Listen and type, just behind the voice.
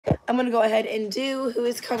I'm going to go ahead and do who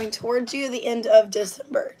is coming towards you at the end of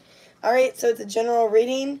December. All right, so it's a general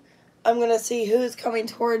reading. I'm going to see who's coming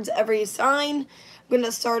towards every sign. I'm going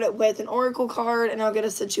to start it with an oracle card, and I'll get a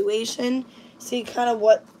situation. See kind of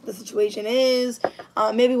what the situation is,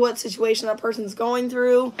 maybe what situation that person's going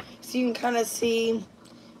through, so you can kind of see,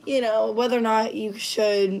 you know, whether or not you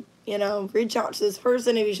should, you know, reach out to this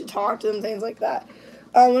person, if you should talk to them, things like that.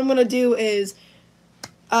 What I'm going to do is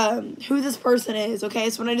who this person is, okay?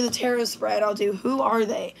 So when I do the tarot spread, I'll do who are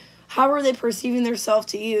they? How are they perceiving themselves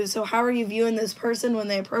to you? So how are you viewing this person when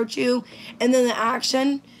they approach you? And then the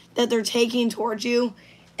action that they're taking towards you.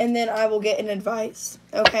 And then I will get an advice,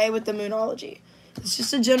 okay, with the Moonology. It's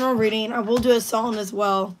just a general reading. I will do a song as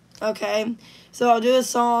well, okay? So I'll do a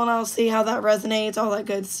song. I'll see how that resonates, all that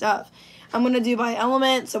good stuff. I'm going to do by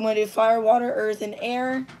elements. I'm going to do fire, water, earth, and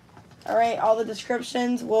air. All right, all the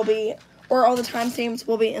descriptions will be, or all the timestamps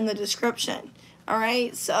will be in the description. All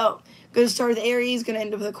right, so going to start with Aries, going to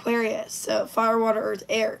end up with Aquarius. So fire, water, earth,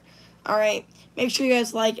 air. All right, make sure you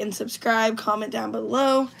guys like and subscribe, comment down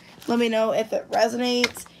below. Let me know if it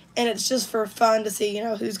resonates. And it's just for fun to see, you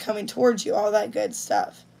know, who's coming towards you, all that good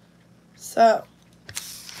stuff. So,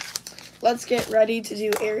 let's get ready to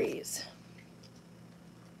do Aries.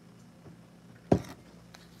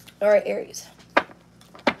 Alright, Aries.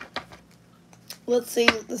 Let's see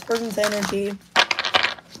this person's energy.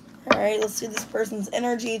 Alright, let's see this person's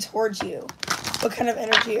energy towards you. What kind of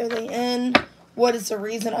energy are they in? What is the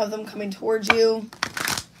reason of them coming towards you?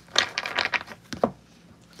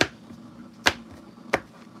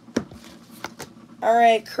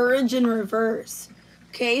 Alright, courage in reverse.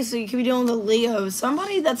 Okay, so you could be dealing with a Leo.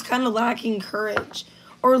 Somebody that's kind of lacking courage.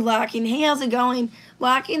 Or lacking, hey, how's it going?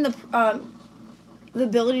 Lacking the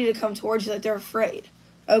ability to come towards you, like they're afraid.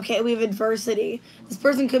 Okay, we have adversity. This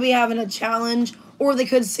person could be having a challenge, or they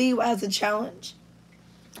could see you as a challenge.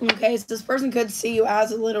 Okay, so this person could see you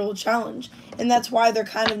as a literal challenge. And that's why they're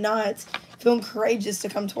kind of not feeling courageous to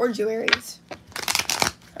come towards you, Aries.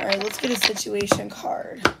 Alright, let's get a situation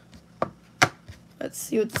card. Let's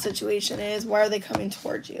see what the situation is. Why are they coming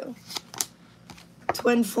towards you?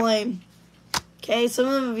 Twin flame. Okay, some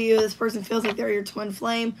of you, this person feels like they're your twin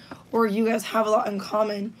flame, or you guys have a lot in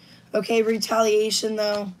common. Okay, retaliation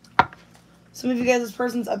though. Some of you guys, this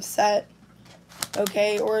person's upset.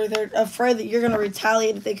 Okay, or they're afraid that you're going to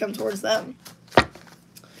retaliate if they come towards them.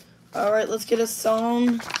 Alright, let's get a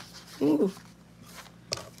song. Ooh.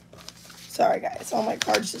 Sorry guys, all my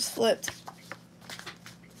cards just flipped.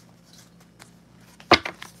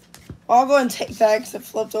 I'll go ahead and take that because it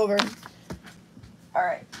flipped over.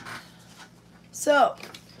 Alright. So,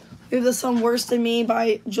 we have the song Worst in Me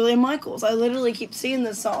by Julia Michaels. I literally keep seeing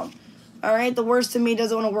this song. Alright, the worst in me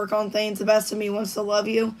doesn't want to work on things. The best in me wants to love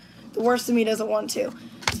you. The worst in me doesn't want to.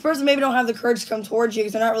 This person maybe don't have the courage to come towards you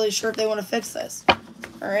because they're not really sure if they want to fix this.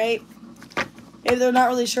 Alright? Maybe they're not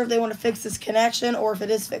really sure if they want to fix this connection or if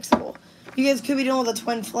it is fixable. You guys could be dealing with a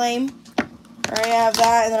twin flame. Alright, I have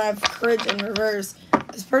that, and then I have courage in reverse.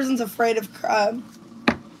 This person's afraid of coming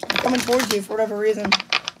towards you for whatever reason.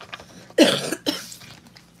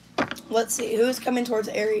 Let's see. Who is coming towards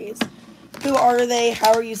Aries? Who are they?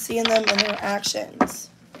 How are you seeing them in their actions?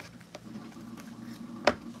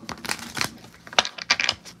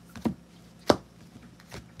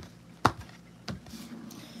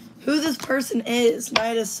 Who this person is?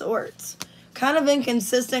 Knight of Swords. Kind of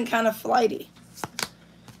inconsistent, kind of flighty.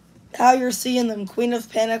 How you're seeing them? Queen of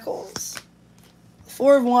Pentacles.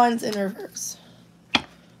 Four of Wands in reverse. Could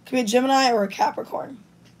be a Gemini or a Capricorn.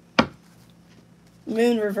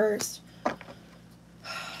 Moon reversed.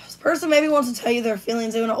 This person maybe wants to tell you their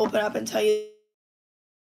feelings. They want to open up and tell you.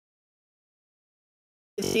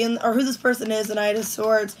 Or who this person is, the Knight of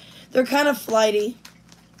Swords. They're kind of flighty.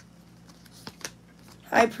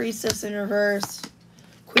 High Priestess in reverse.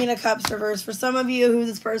 Queen of Cups reverse. For some of you, who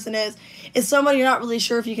this person is somebody you're not really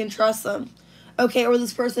sure if you can trust them. Okay, or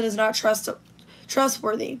this person is not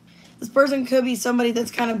trustworthy. This person could be somebody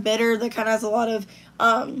that's kind of bitter, that kind of has a lot of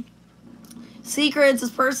secrets.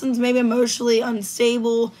 This person's maybe emotionally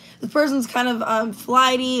unstable. This person's kind of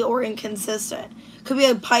flighty or inconsistent. Could be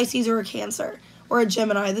a Pisces or a Cancer or a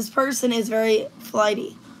Gemini. This person is very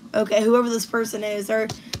flighty. Okay, whoever this person is,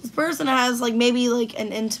 this person has like maybe like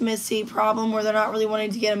an intimacy problem where they're not really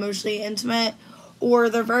wanting to get emotionally intimate, or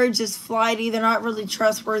they're very just flighty. They're not really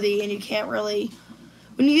trustworthy, and you can't really,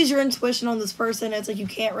 when you use your intuition on this person, it's like you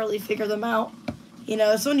can't really figure them out. You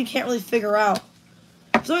know, it's someone you can't really figure out.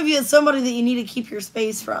 Some of you, it's somebody that you need to keep your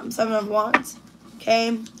space from. Seven of Wands.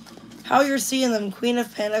 Okay, how you're seeing them? Queen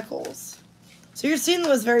of Pentacles. So you're seeing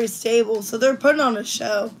them as very stable. So they're putting on a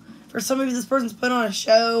show. For some of you, this person's putting on a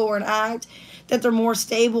show or an act. that they're more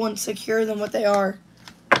stable and secure than what they are.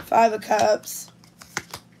 5 of Cups.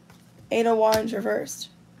 8 of Wands reversed.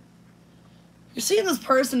 You're seeing this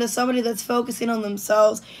person as somebody that's focusing on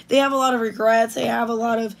themselves. They have a lot of regrets. They have a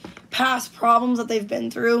lot of past problems that they've been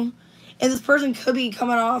through. And this person could be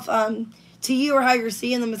coming off to you, or how you're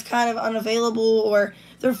seeing them as kind of unavailable, or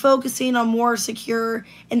they're focusing on more secure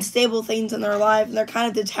and stable things in their life, and they're kind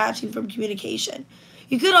of detaching from communication.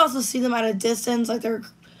 You could also see them at a distance, like they're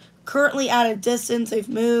currently at a distance, they've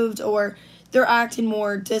moved, or they're acting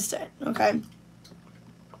more distant, okay?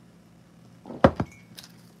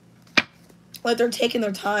 Like they're taking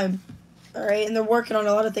their time, all right? And they're working on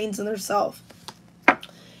a lot of things in their self.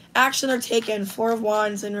 Action they're taking, 4 of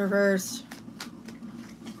Wands in reverse.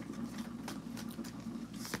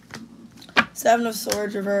 7 of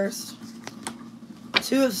Swords reversed.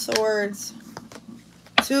 2 of Swords.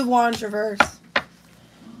 2 of Wands reversed.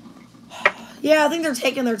 Yeah, I think they're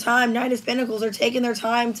taking their time. 9 of Pentacles, they're taking their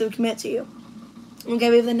time to commit to you.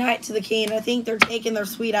 Okay, we have the Knight to the King. I think they're taking their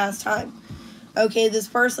sweet-ass time. Okay, this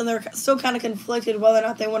person, they're still kind of conflicted whether or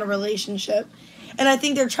not they want a relationship. And I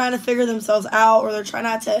think they're trying to figure themselves out, or they're trying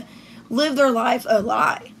not to live their life a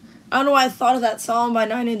lie. I don't know why I thought of that song by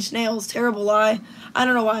 9 Inch Nails, Terrible Lie. I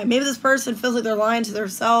don't know why. Maybe this person feels like they're lying to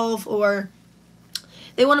themselves, or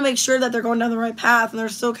they want to make sure that they're going down the right path, and they're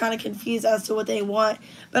still kind of confused as to what they want.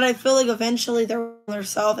 But I feel like eventually they're on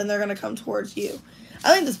themselves, and they're going to come towards you.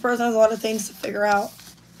 I think this person has a lot of things to figure out.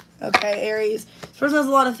 Okay, Aries. This person has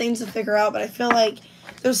a lot of things to figure out, but I feel like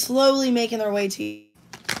they're slowly making their way to you.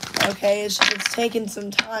 Okay, it's taking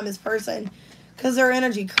some time, this person. Because their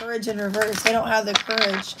energy, courage in reverse. They don't have the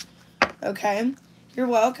courage. Okay? You're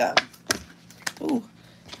welcome. Ooh.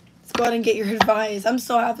 Let's go ahead and get your advice. I'm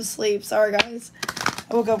still half asleep. Sorry, guys.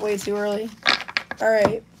 I woke up way too early.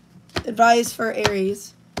 Alright. Advice for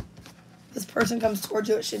Aries. This person comes towards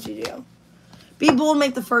you. What should you do? Be bold,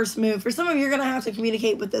 make the first move. For some of you, you're going to have to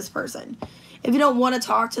communicate with this person. If you don't want to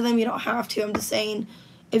talk to them, you don't have to. I'm just saying,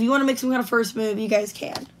 if you want to make some kind of first move, you guys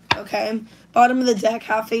can. Okay? Bottom of the deck,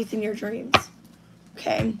 have faith in your dreams.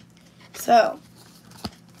 Okay? So,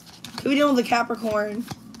 who are we dealing with? The Capricorn,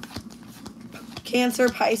 Cancer,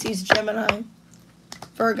 Pisces, Gemini,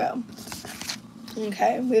 Virgo.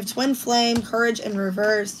 Okay? We have Twin Flame, Courage, and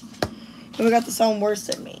Reverse. And we got the song Worse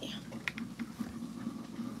Than Me.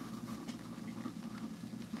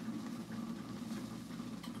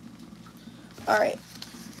 Alright.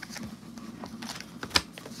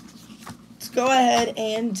 Let's go ahead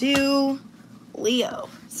and do Leo.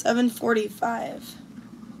 7:45.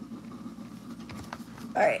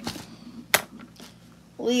 Alright.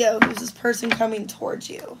 Leo, who's this person coming towards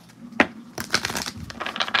you?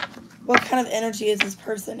 What kind of energy is this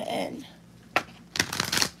person in?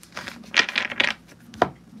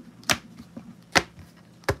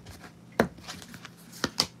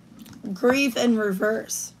 Grief in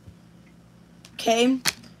reverse. Okay,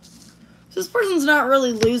 so this person's not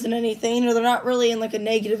really losing anything, or they're not really in like a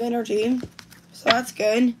negative energy, so that's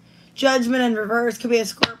good. Judgment in reverse could be a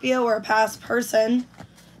Scorpio or a past person.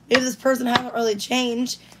 Maybe this person hasn't really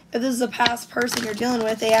changed. If this is a past person you're dealing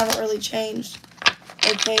with, they haven't really changed.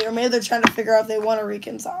 Okay, or maybe they're trying to figure out if they want to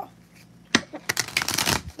reconcile.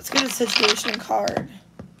 Let's get a situation card.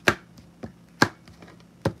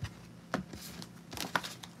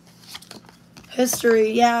 History,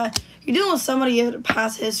 yeah. You're dealing with somebody you have a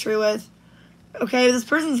past history with. Okay, this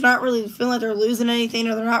person's not really feeling like they're losing anything,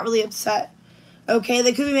 or they're not really upset. Okay,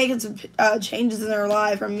 they could be making some changes in their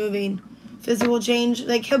life, or moving. Physical change.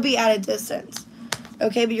 They could be at a distance.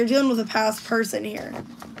 Okay, but you're dealing with a past person here.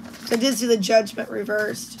 So I did see the Judgment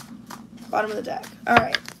reversed. Bottom of the deck.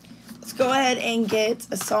 Alright. Let's go ahead and get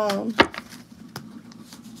a song.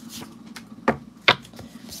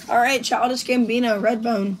 Alright, Childish Gambino,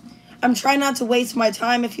 Redbone. I'm trying not to waste my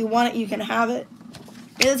time. If you want it, you can have it.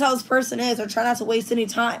 Maybe that's how this person is. They're trying not to waste any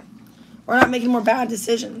time. We're not making more bad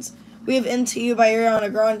decisions. We have Into You by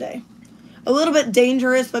Ariana Grande. A little bit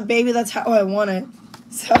dangerous, but baby, that's how I want it.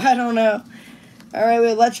 So, I don't know. Alright, we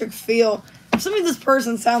have Electric Feel. For some of this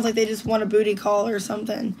person sounds like they just want a booty call or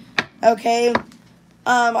something. Okay.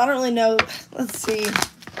 I don't really know. Let's see.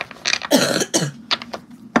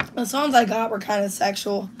 The songs I got were kind of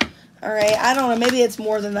sexual. Alright, I don't know, maybe it's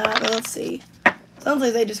more than that, but let's see. Sounds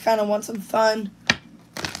like they just kind of want some fun.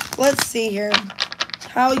 Let's see here.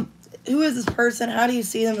 Who is this person? How do you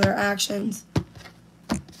see them, their actions?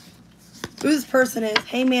 Who this person is?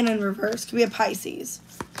 Hangman in reverse. Could be a Pisces.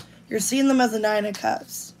 You're seeing them as a 9 of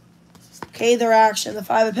Cups. Okay, their action. The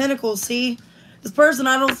 5 of Pentacles. See? This person,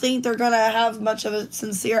 I don't think they're going to have much of a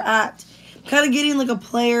sincere act. I'm kind of getting like a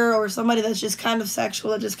player, or somebody that's just kind of sexual,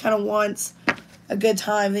 that just kind of wants... a good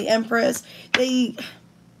time. The Empress,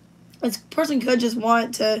 this person could just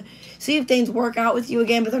want to see if things work out with you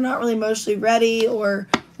again, but they're not really emotionally ready or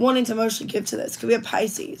wanting to emotionally give to this. Could be a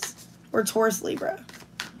Pisces or Taurus, Libra.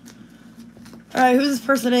 All right, who this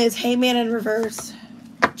person is? Hangman in reverse.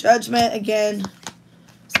 Judgment again.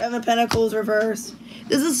 Seven of Pentacles reverse.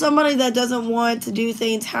 This is somebody that doesn't want to do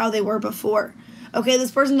things how they were before. Okay,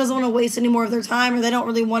 this person doesn't want to waste any more of their time, or they don't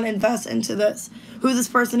really want to invest into this. Who this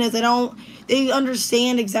person is, they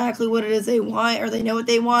understand exactly what it is they want, or they know what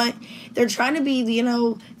they want. They're trying to be, you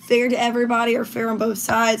know, fair to everybody or fair on both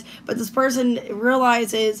sides, but this person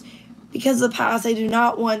realizes because of the past, they do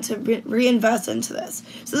not want to reinvest into this.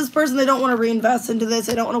 So this person, they don't want to reinvest into this.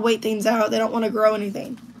 They don't want to wait things out. They don't want to grow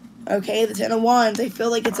anything. Okay, the Ten of Wands, they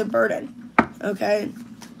feel like it's a burden. Okay,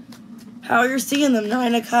 how you're seeing them,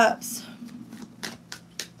 Nine of Cups.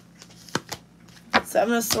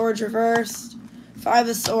 Seven of Swords reversed. Five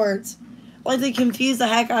of Swords. Like they confuse the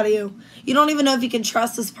heck out of you. You don't even know if you can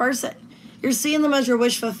trust this person. You're seeing them as your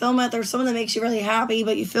wish fulfillment. There's someone that makes you really happy,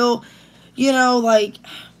 but you feel, you know, like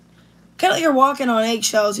kind of like you're walking on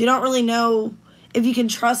eggshells. You don't really know if you can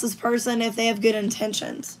trust this person, if they have good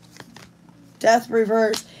intentions. Death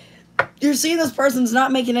reversed. You're seeing this person's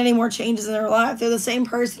not making any more changes in their life. They're the same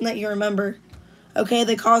person that you remember. Okay,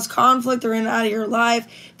 they cause conflict. They're in and out of your life.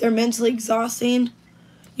 They're mentally exhausting.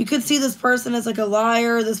 You could see this person as like a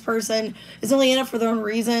liar. This person is only in it for their own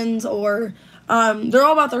reasons, or they're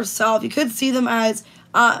all about their self. You could see them as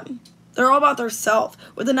they're all about their self.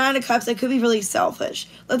 With the Nine of Cups, they could be really selfish.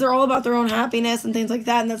 Like they're all about their own happiness and things like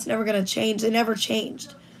that, and that's never going to change. They never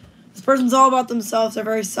changed. This person's all about themselves. They're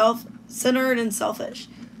very self-centered and selfish.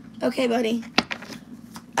 Okay, buddy.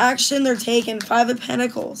 Action they're taking. Five of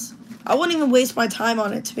Pentacles. I wouldn't even waste my time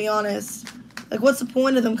on it, to be honest. Like, what's the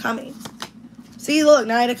point of them coming? See, look,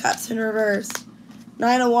 Nine of Cups in reverse.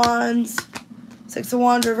 Nine of Wands. Six of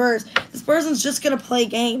Wands reverse. This person's just going to play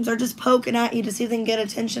games. They're just poking at you to see if they can get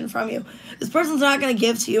attention from you. This person's not going to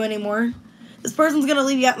give to you anymore. This person's going to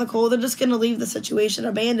leave you out in the cold. They're just going to leave the situation,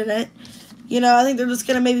 abandon it. You know, I think they're just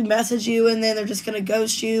going to maybe message you, and then they're just going to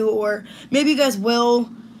ghost you. Or maybe you guys will,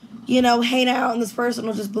 you know, hang out, and this person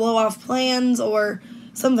will just blow off plans or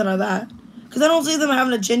something like that. Because I don't see them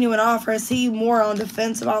having a genuine offer. I see you more on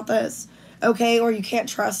defense about this. Okay, or you can't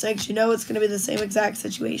trust it because you know it's going to be the same exact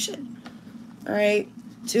situation. Alright,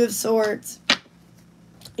 Two of Swords.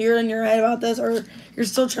 You're in your head about this, or you're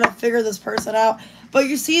still trying to figure this person out. But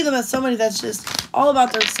you see them as somebody that's just all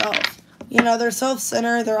about their self. You know, they're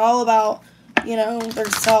self-centered. They're all about, you know, their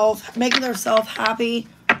self, making their self happy.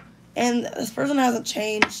 And this person hasn't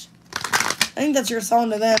changed. I think that's your song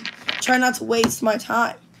to them. Try not to waste my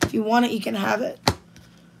time. If you want it, you can have it.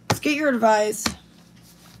 Let's get your advice.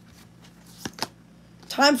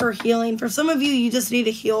 Time for healing. For some of you, you just need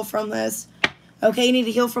to heal from this. Okay, you need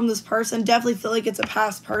to heal from this person. Definitely feel like it's a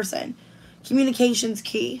past person. Communication's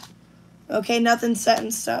key. Okay, nothing's set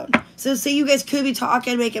in stone. So say you guys could be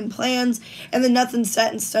talking, making plans, and then nothing's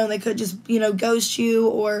set in stone. They could just, you know, ghost you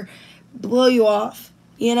or blow you off.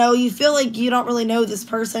 You know, you feel like you don't really know this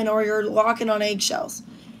person, or you're walking on eggshells.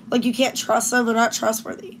 Like you can't trust them. They're not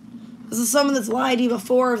trustworthy. This is someone that's lied to you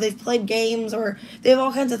before, or they've played games, or they have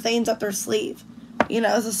all kinds of things up their sleeve. You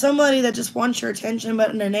know, this is somebody that just wants your attention,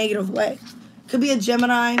 but in a negative way. Could be a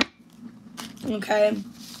Gemini. Okay.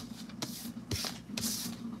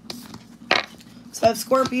 So I have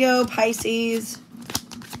Scorpio, Pisces,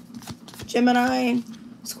 Gemini,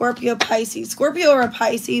 Scorpio, Pisces. Scorpio or a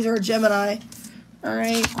Pisces or a Gemini.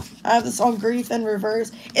 Alright. I have this all grief in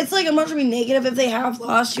reverse. It's like, I'm not trying to be negative. If they have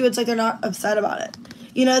lost you, it's like they're not upset about it.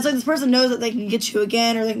 You know, it's like this person knows that they can get you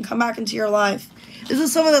again, or they can come back into your life. This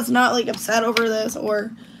is someone that's not like upset over this,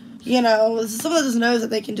 or, you know, this is someone that just knows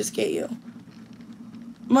that they can just get you.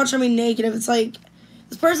 I'm not trying to be negative. It's like,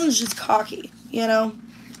 this person's just cocky, you know?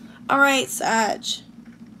 Alright, Sag.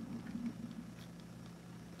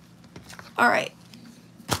 Alright.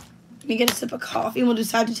 Let me get a sip of coffee and we'll do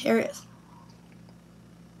Sagittarius.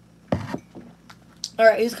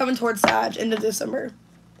 Alright, who's coming towards Sag into December?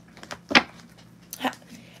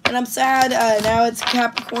 And I'm sad, now it's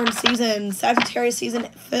Capricorn season. Sagittarius season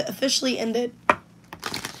officially ended.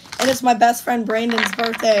 And it's my best friend Brandon's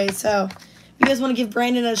birthday, so if you guys want to give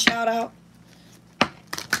Brandon a shout out.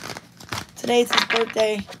 Today's his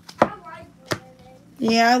birthday. I like Brandon.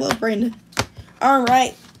 Yeah, I love Brandon.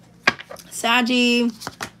 Alright. Saggy.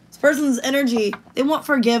 This person's energy. They want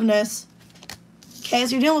forgiveness. Okay,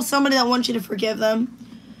 so you're dealing with somebody that wants you to forgive them.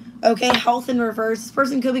 Okay, health in reverse. This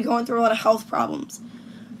person could be going through a lot of health problems.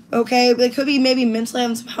 Okay, they could be maybe mentally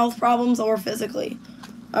having some health problems or physically.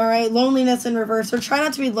 Alright, loneliness in reverse. They're trying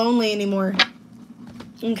not to be lonely anymore.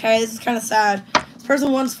 Okay, this is kind of sad. This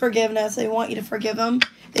person wants forgiveness. They want you to forgive them.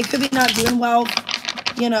 They could be not doing well,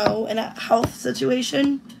 you know, in a health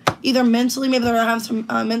situation. Either mentally, maybe they're having some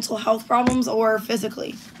mental health problems, or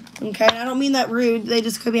physically. Okay, and I don't mean that rude. They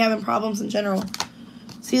just could be having problems in general.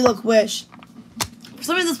 See, look, wish. For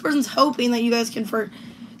some reason, this person's hoping that you guys can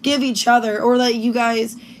forgive each other, or that you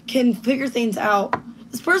guys can figure things out.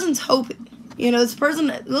 This person's hoping. You know, this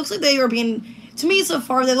person, it looks like they are being, to me so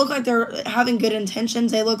far, they look like they're having good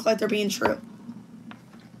intentions. They look like they're being true.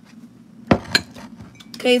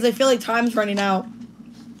 Okay, they feel like time's running out.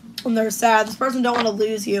 And they're sad. This person don't want to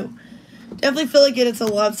lose you. Definitely feel like it's a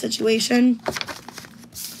love situation.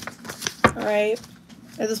 Alright.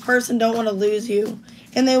 This person don't want to lose you.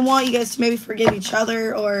 And they want you guys to maybe forgive each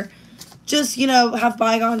other, or just, you know, have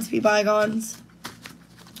bygones be bygones.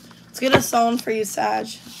 Let's get a song for you, Sag.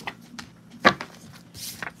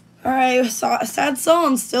 Alright, sad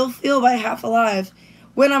song, Still Feel by Half Alive.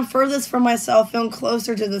 When I'm furthest from myself, feeling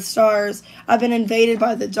closer to the stars, I've been invaded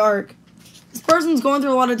by the dark. This person's going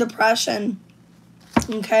through a lot of depression.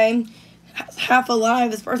 Okay? Half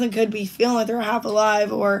alive. This person could be feeling like they're half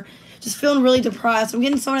alive, or just feeling really depressed. I'm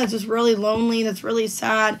getting someone that's just really lonely, that's really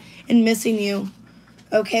sad and missing you.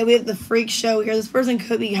 Okay, we have the freak show here. This person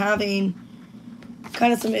could be having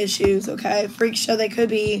kind of some issues, okay? Freak show, they could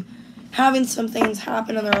be having some things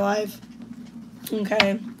happen in their life.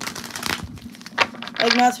 Okay.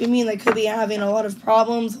 Like, not to be mean, they could be having a lot of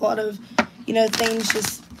problems, a lot of, you know, things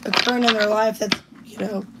just occurring in their life that's, you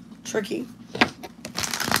know, tricky.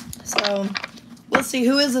 So, let's see,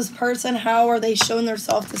 who is this person? How are they showing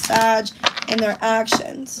themselves to Sag in their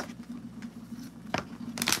actions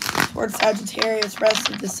towards Sagittarius rest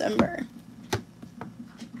of December?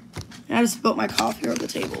 And I just spilled my coffee over the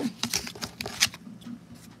table.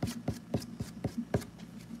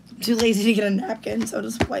 I'm too lazy to get a napkin, so I'll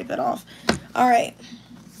just wipe it off. Alright.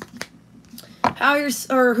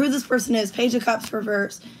 Who this person is. Page of Cups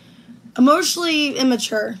reverse. Emotionally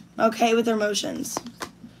immature, okay, with their emotions.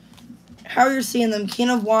 How you're seeing them. King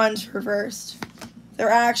of Wands reversed. Their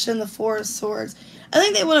action, the Four of Swords. I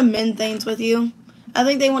think they want to mend things with you. I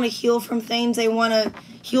think they want to heal from things. They want to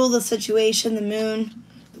heal the situation, the moon,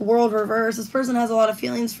 the world reverse. This person has a lot of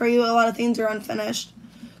feelings for you. A lot of things are unfinished.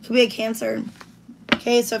 Could be a Cancer.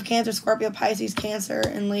 Okay, so if Cancer, Scorpio, Pisces, Cancer,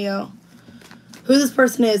 and Leo. Who this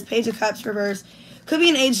person is. Page of Cups reversed. Could be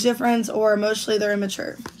an age difference, or emotionally they're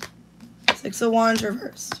immature. Six of Wands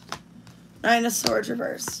reversed. Nine of Swords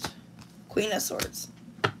reversed. Queen of Swords.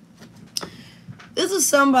 This is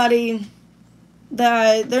somebody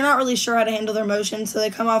that they're not really sure how to handle their emotions, so they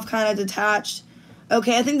come off kind of detached.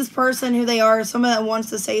 Okay, I think this person, who they are, is someone that wants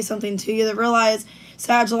to say something to you. They realize,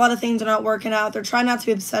 Sag, a lot of things are not working out. They're trying not to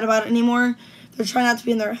be upset about it anymore. They're trying not to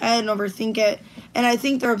be in their head and overthink it. And I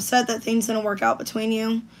think they're upset that things didn't work out between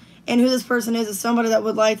you. And who this person is somebody that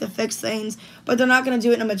would like to fix things, but they're not going to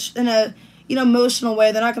do it in a you know, emotional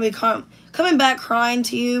way. They're not going to be coming back crying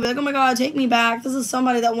to you, like, oh my God, take me back. This is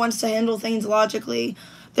somebody that wants to handle things logically.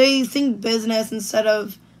 They think business instead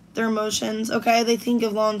of their emotions, okay? They think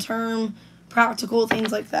of long-term, practical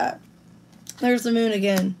things like that. There's the moon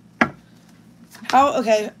again. How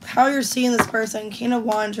you're seeing this person. King of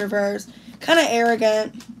Wands reverse. Kind of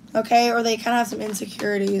arrogant, okay? Or they kind of have some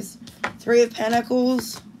insecurities. Three of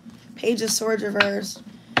Pentacles. Page of Swords reversed.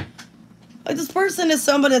 Like, this person is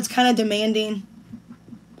somebody that's kind of demanding.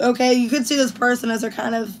 Okay, you could see this person as they're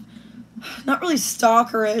kind of, not really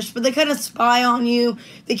stalkerish, but they kind of spy on you.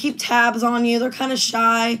 They keep tabs on you. They're kind of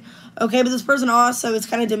shy. Okay, but this person also is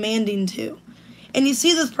kind of demanding too. And you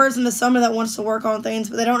see this person as somebody that wants to work on things,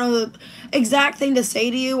 but they don't know the exact thing to say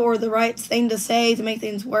to you, or the right thing to say to make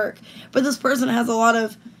things work. But this person has a lot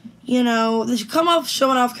of, you know, they come off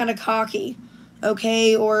showing off kind of cocky.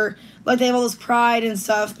 Okay, or like they have all this pride and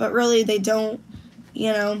stuff, but really they don't,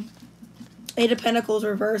 you know. Eight of Pentacles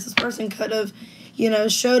reversed. This person could have, you know,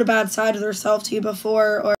 showed a bad side of themselves to you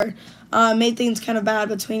before, or made things kind of bad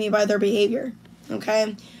between you by their behavior,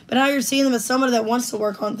 okay? But now you're seeing them as somebody that wants to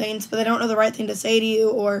work on things, but they don't know the right thing to say to you,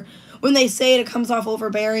 or when they say it, it comes off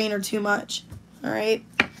overbearing or too much, all right?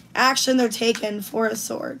 Action they're taking. Four of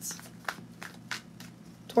Swords.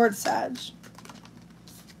 Towards Sag.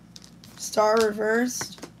 Star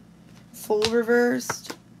reversed. Fool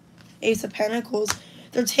reversed. Ace of Pentacles.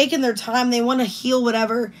 They're taking their time. They want to heal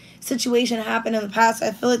whatever situation happened in the past.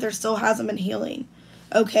 I feel like there still hasn't been healing,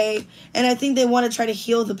 okay? And I think they want to try to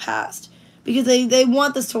heal the past because they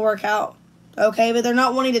want this to work out, okay? But they're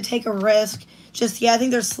not wanting to take a risk just yet. I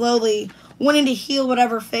think they're slowly wanting to heal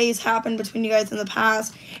whatever phase happened between you guys in the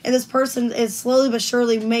past. And this person is slowly but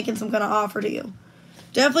surely making some kind of offer to you.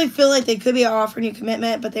 Definitely feel like they could be offering you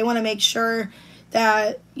commitment, but they want to make sure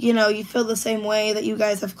that, you know, you feel the same way, that you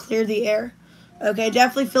guys have cleared the air. Okay,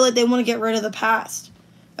 definitely feel like they want to get rid of the past.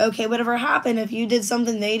 Okay, whatever happened, if you did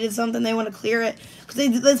something, they did something, they want to clear it.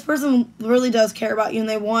 Because this person really does care about you and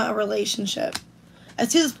they want a relationship. I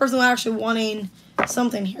see this person actually wanting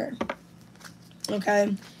something here.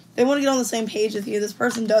 Okay, they want to get on the same page with you. This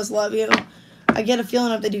person does love you. I get a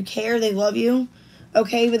feeling if they do care, they love you.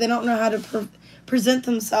 Okay, but they don't know how to present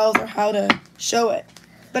themselves or how to show it.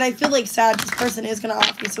 But I feel like this person is going to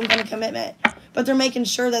offer you some kind of commitment. But they're making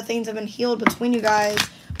sure that things have been healed between you guys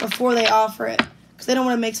before they offer it. Because they don't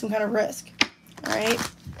want to make some kind of risk. Alright?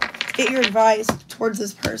 Get your advice towards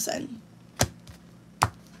this person.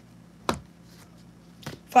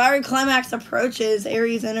 Fiery climax approaches,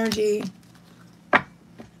 Aries energy.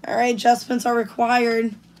 Alright, adjustments are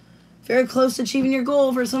required. Very close to achieving your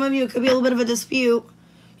goal. For some of you, it could be a little bit of a dispute.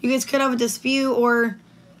 You guys could have a dispute, or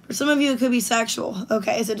for some of you, it could be sexual.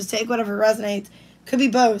 Okay, so just take whatever resonates. Could be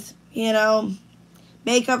both, you know.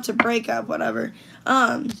 Make up to break up, whatever.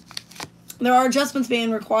 There are adjustments being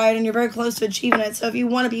required, and you're very close to achieving it. So if you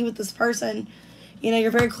want to be with this person, you know, you're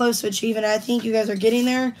very close to achieving it. I think you guys are getting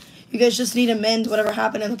there. You guys just need to mend whatever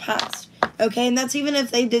happened in the past. Okay, and that's even if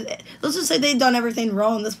they did, let's just say they've done everything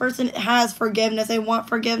wrong. This person has forgiveness. They want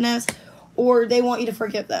forgiveness, or they want you to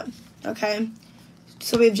forgive them. Okay,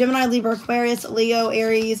 so we have Gemini, Libra, Aquarius, Leo,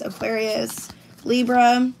 Aries, Aquarius,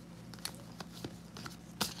 Libra,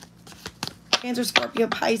 Cancer, Scorpio,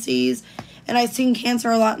 Pisces. And I've seen Cancer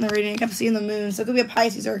a lot in the reading. I kept seeing the moon, so it could be a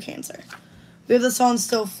Pisces or a Cancer. We have the song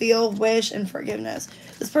Still Feel, Wish, and Forgiveness.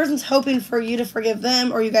 This person's hoping for you to forgive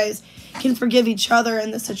them, or you guys can forgive each other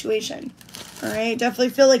in this situation. Alright? Definitely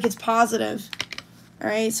feel like it's positive.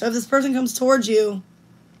 Alright? So if this person comes towards you,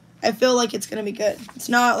 I feel like it's going to be good. It's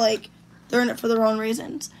not like they're in it for the wrong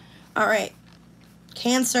reasons. Alright.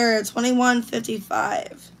 Cancer,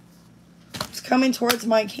 2155. It's coming towards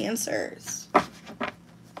my Cancers.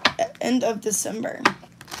 End of December.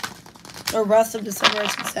 Or rest of December, I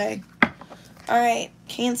should say. Alright,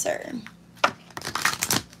 Cancer.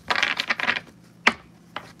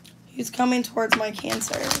 Who's coming towards my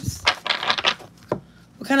Cancers?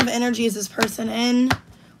 What kind of energy is this person in?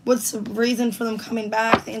 What's the reason for them coming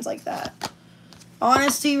back? Things like that.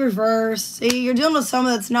 Honesty reverse. See, you're dealing with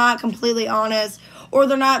someone that's not completely honest, or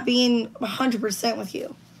they're not being 100% with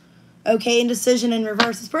you. Okay, indecision in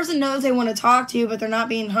reverse. This person knows they want to talk to you, but they're not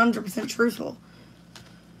being 100% truthful.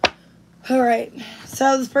 Alright,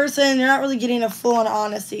 so this person, you're not really getting a full-on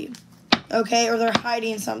honesty. Okay, or they're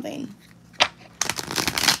hiding something.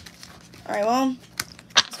 Alright, well,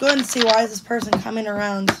 let's go ahead and see why is this person coming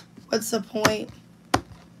around. What's the point?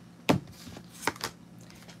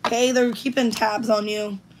 Okay, they're keeping tabs on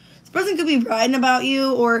you. This person could be writing about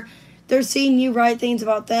you, or they're seeing you write things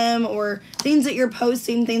about them, or things that you're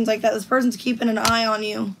posting, things like that. This person's keeping an eye on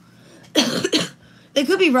you. They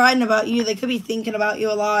could be writing about you. They could be thinking about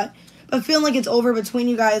you a lot, but feeling like it's over between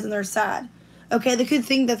you guys and they're sad. Okay, they could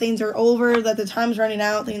think that things are over, that the time's running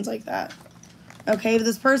out, things like that. Okay, but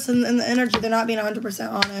this person in the energy, they're not being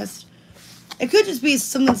 100% honest. It could just be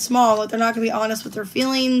something small, like they're not going to be honest with their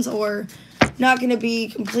feelings, or not going to be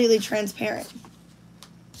completely transparent.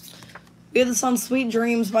 We have the song Sweet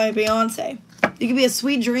Dreams by Beyonce. It could be a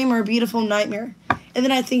sweet dream or a beautiful nightmare. And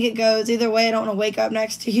then I think it goes either way. I don't want to wake up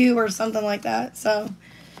next to you or something like that. So,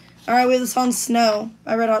 alright, we have the song Snow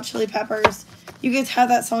by Red Hot Chili Peppers. You guys had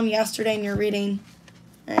that song yesterday in your reading.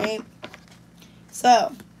 Alright?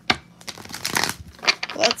 So,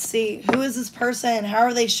 let's see. Who is this person? How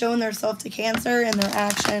are they showing themselves to Cancer and their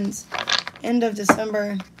actions? End of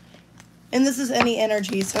December. And this is any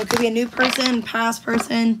energy. So it could be a new person, past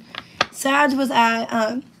person. Sag was at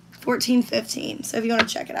 1415. So if you want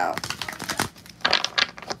to check it out.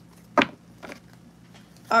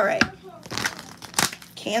 Alright.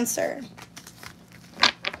 Cancer.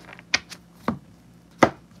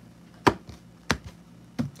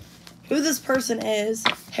 Who this person is.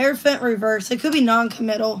 Hierophant reverse. It could be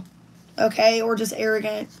non-committal. Okay? Or just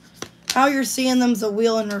arrogant. How you're seeing them is a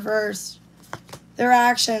wheel in reverse. Their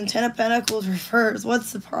action. Ten of Pentacles reverse.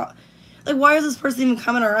 What's the problem? Like, why is this person even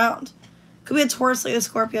coming around? Could be a Taurus, Leo,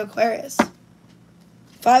 Scorpio, Aquarius.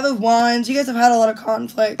 Five of Wands. You guys have had a lot of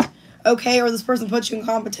conflict. Okay? Or this person puts you in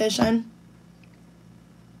competition.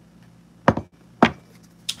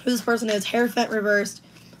 Who this person is. Hierophant reversed.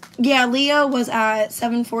 Yeah, Leo was at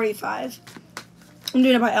 745. I'm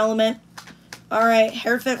doing it by element. Alright,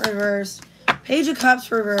 Hierophant reversed. Page of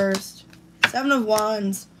Cups reversed. Seven of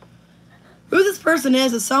Wands. Who this person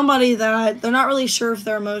is somebody that they're not really sure of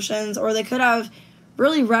their emotions, or they could have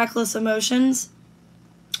really reckless emotions.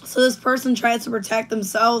 So this person tries to protect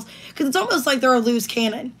themselves, because it's almost like they're a loose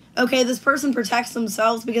cannon. Okay, this person protects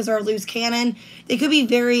themselves because they're a loose cannon. They could be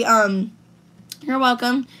very, you're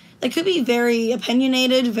welcome. They could be very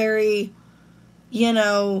opinionated, very, you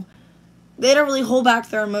know, they don't really hold back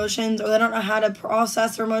their emotions, or they don't know how to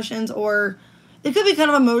process their emotions, or they could be kind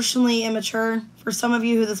of emotionally immature for some of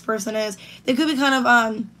you who this person is. They could be kind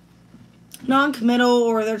of non-committal,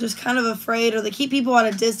 or they're just kind of afraid, or they keep people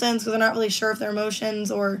at a distance because they're not really sure of their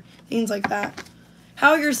emotions or things like that.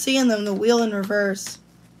 How you're seeing them, the Wheel in reverse.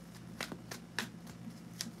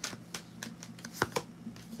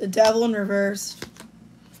 The Devil in reverse.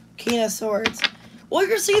 King of Swords. Well,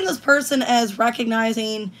 you're seeing this person as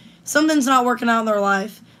recognizing something's not working out in their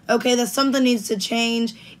life. Okay, that something needs to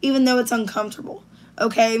change, even though it's uncomfortable.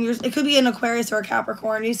 Okay, it could be an Aquarius or a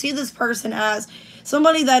Capricorn. You see this person as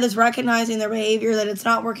somebody that is recognizing their behavior, that it's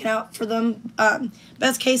not working out for them.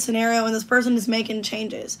 Best case scenario, and this person is making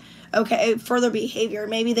changes, okay, for their behavior.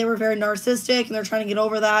 Maybe they were very narcissistic, and they're trying to get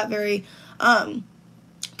over that, very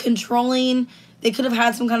controlling. They could have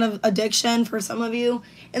had some kind of addiction for some of you.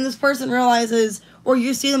 And this person realizes, or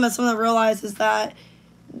you see them as someone that realizes that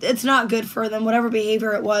it's not good for them, whatever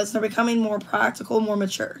behavior it was. They're becoming more practical, more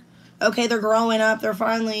mature. Okay, they're growing up. They're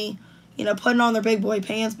finally, you know, putting on their big boy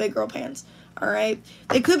pants, big girl pants. All right.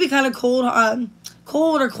 They could be kind of cold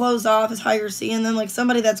or closed off is how you're seeing them. Like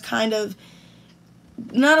somebody that's kind of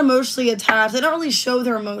not emotionally attached. They don't really show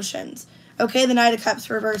their emotions. Okay, the Knight of Cups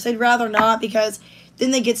reverse. They'd rather not, because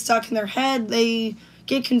then they get stuck in their head. They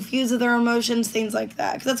get confused with their emotions, things like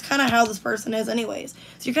that. Because that's kind of how this person is anyways.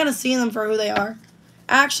 So you're kind of seeing them for who they are.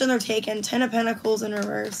 Action they're taking. 10 of Pentacles in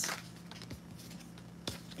reverse.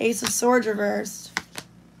 Ace of Swords reversed.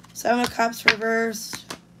 7 of Cups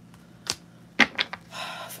reversed.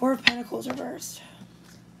 4 of Pentacles reversed.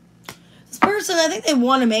 This person, I think they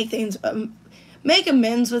want to make things, make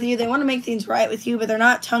amends with you. They want to make things right with you, but they're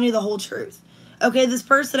not telling you the whole truth. Okay, this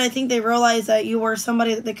person, I think they realize that you were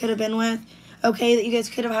somebody that they could have been with. Okay, that you guys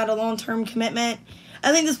could have had a long-term commitment.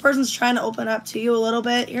 I think this person's trying to open up to you a little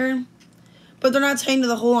bit here, but they're not telling you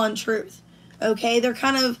the whole on truth. Okay, they're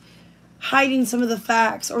kind of hiding some of the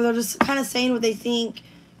facts, or they're just kind of saying what they think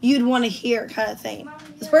you'd want to hear, kind of thing.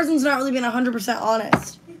 This person's not really being 100%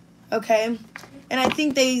 honest. Okay, and I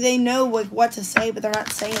think they know what to say, but they're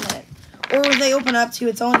not saying it. Or when they open up to you,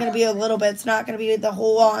 it's only going to be a little bit. It's not going to be the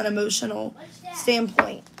whole on emotional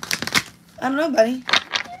standpoint. I don't know, buddy.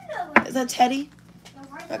 Is that Teddy?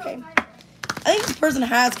 Okay. I think this person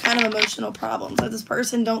has kind of emotional problems. Like this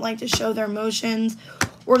person don't like to show their emotions,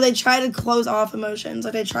 or they try to close off emotions.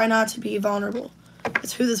 Like they try not to be vulnerable.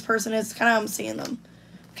 It's who this person is. It's kind of how I'm seeing them.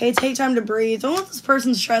 Okay, take time to breathe. Don't let this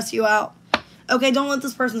person stress you out. Okay, don't let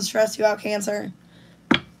this person stress you out, Cancer.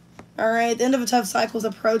 Alright, the end of a tough cycle is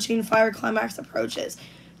approaching. Fire climax approaches.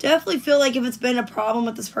 Definitely feel like if it's been a problem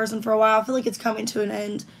with this person for a while, I feel like it's coming to an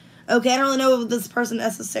end. Okay, I don't really know this person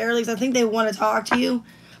necessarily, because I think they want to talk to you,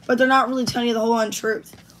 but they're not really telling you the whole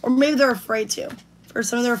untruth. Or maybe they're afraid to. For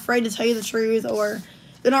some, they're afraid to tell you the truth, or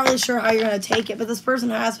they're not really sure how you're going to take it. But this person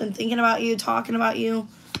has been thinking about you, talking about you.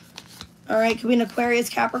 Alright, could be an Aquarius,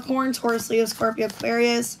 Capricorn, Taurus, Leo, Scorpio,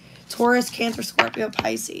 Aquarius, Taurus, Cancer, Scorpio,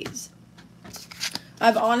 Pisces. I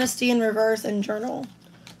have honesty in reverse and journal.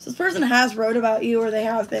 So this person has wrote about you, or they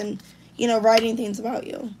have been, you know, writing things about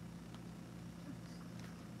you.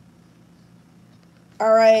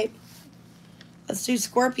 Alright. Let's do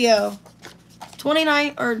Scorpio.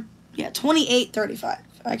 28:35.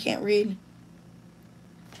 I can't read.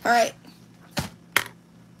 Alright.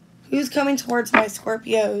 Who's coming towards my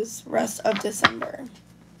Scorpios rest of December?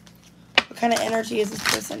 What kind of energy is this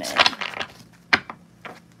person in?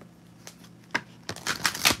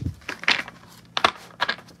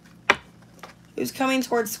 Who's coming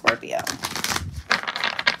towards Scorpio?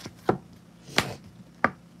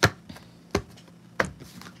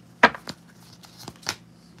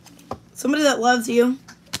 Somebody that loves you.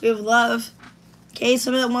 We have love. Okay,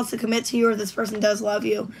 somebody that wants to commit to you, or this person does love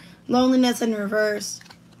you. Loneliness in reverse.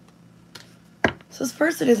 So this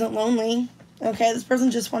person isn't lonely. Okay, this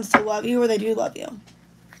person just wants to love you, or they do love you.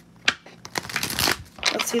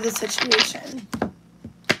 Let's see the situation.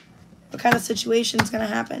 What kind of situation is going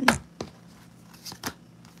to happen?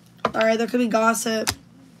 Alright, there could be gossip.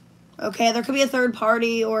 Okay, there could be a third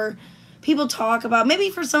party, or people talk about,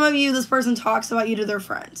 maybe for some of you, this person talks about you to their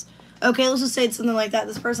friends. Okay, let's just say it's something like that.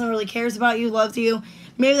 This person really cares about you, loves you.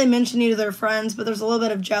 Maybe they mention you to their friends, but there's a little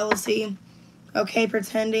bit of jealousy. Okay,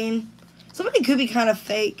 pretending. Somebody could be kind of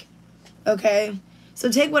fake. Okay,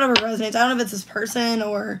 so take whatever resonates. I don't know if it's this person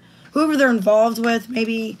or whoever they're involved with.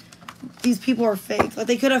 Maybe these people are fake. Like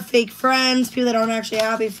they could have fake friends, people that aren't actually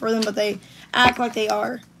happy for them, but they act like they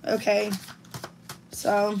are. Okay,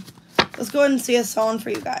 so Let's go ahead and see a song for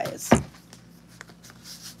you guys.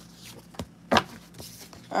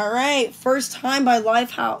 All right, First Time by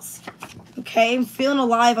Lifehouse. Okay, I'm feeling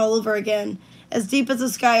alive all over again. As deep as the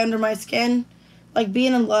sky under my skin. Like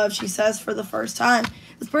being in love, she says, for the first time.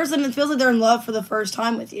 This person, it feels like they're in love for the first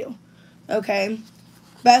time with you. Okay.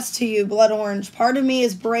 Best to you, Blood Orange. Part of me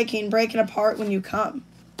is breaking apart when you come.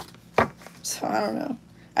 So, I don't know.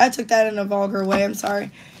 I took that in a vulgar way, I'm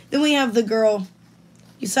sorry. Then we have the Girl.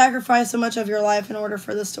 You sacrifice so much of your life in order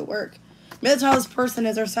for this to work. Maybe that's how this person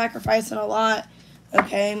is. They're sacrificing a lot,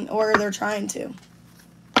 okay? Or they're trying to.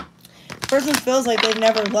 This person feels like they've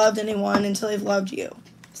never loved anyone until they've loved you.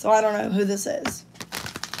 So I don't know who this is.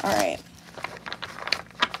 Alright.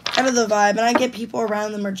 Kind of the vibe. And I get people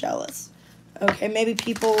around them are jealous. Okay, maybe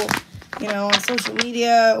people, you know, on social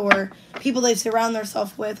media or people they surround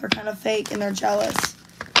themselves with are kind of fake and they're jealous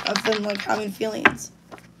of them, like, having feelings.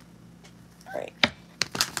 Alright.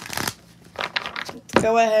 Let's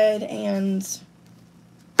go ahead and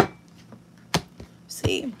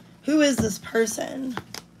see. Who is this person?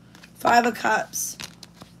 5 of Cups.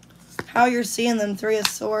 How you're seeing them, 3 of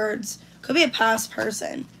Swords. Could be a past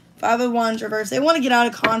person. 5 of Wands reverse. They want to get out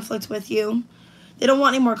of conflict with you. They don't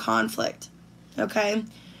want any more conflict. Okay?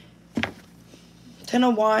 10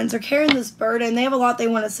 of Wands. They're carrying this burden. They have a lot they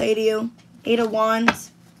want to say to you. 8 of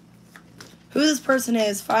Wands. Who this person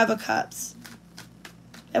is, 5 of Cups.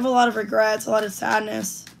 They have a lot of regrets, a lot of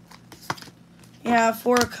sadness. Yeah,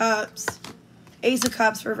 4 of Cups. Ace of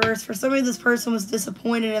Cups reverse. For somebody, this person was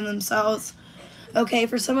disappointed in themselves. Okay,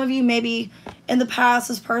 for some of you, maybe in the past,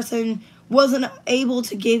 this person wasn't able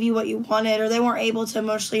to give you what you wanted, or they weren't able to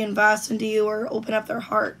emotionally invest into you or open up their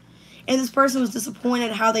heart. And this person was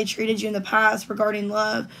disappointed how they treated you in the past regarding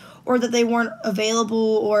love, or that they weren't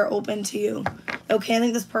available or open to you. Okay, I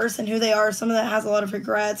think this person, who they are, someone that has a lot of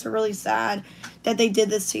regrets, are really sad that they did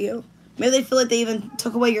this to you. Maybe they feel like they even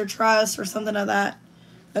took away your trust or something like that.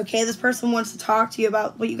 Okay, this person wants to talk to you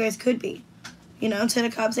about what you guys could be. You know, 10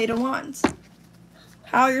 of Cups, 8 of Wands.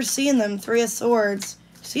 How you're seeing them, 3 of Swords.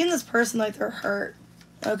 Seeing this person like they're hurt.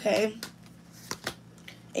 Okay.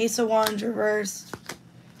 Ace of Wands reversed.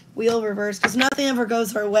 Wheel reversed. Because nothing ever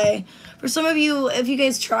goes our way. For some of you, if you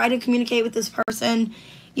guys try to communicate with this person,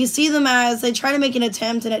 you see them as they try to make an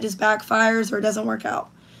attempt and it just backfires or it doesn't work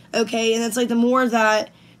out. Okay. And it's like the more that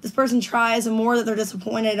this person tries, the more that they're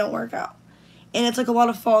disappointed, it don't work out. And it's like a lot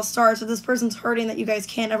of false starts. So this person's hurting that you guys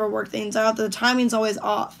can't ever work things out. The timing's always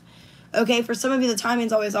off. Okay, for some of you, the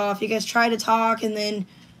timing's always off. You guys try to talk, and then,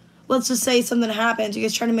 let's just say something happens. You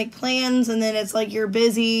guys try to make plans, and then it's like you're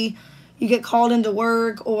busy. You get called into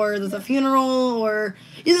work, or there's a funeral, or,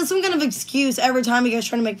 you know, some kind of excuse every time you guys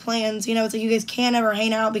try to make plans. You know, it's like you guys can't ever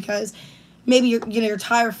hang out because maybe your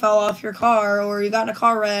tire fell off your car, or you got in a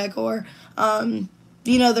car wreck, or,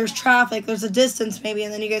 you know, there's traffic, there's a distance maybe,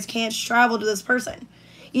 and then you guys can't travel to this person.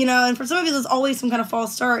 You know, and for some of you, there's always some kind of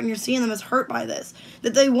false start, and you're seeing them as hurt by this.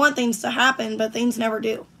 That they want things to happen, but things never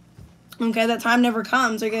do. Okay, that time never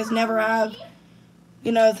comes, or you guys never have,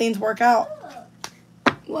 you know, things work out.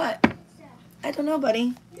 What? I don't know,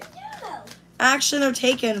 buddy. Action or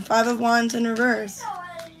taken, 5 of Wands in reverse.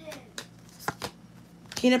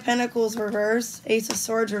 10 of Pentacles reversed. Ace of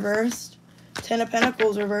Swords reversed. 10 of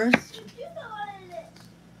Pentacles reversed.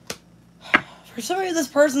 For some of you, this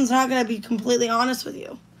person's not going to be completely honest with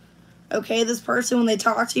you. Okay, this person, when they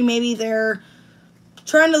talk to you, maybe they're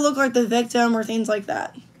trying to look like the victim or things like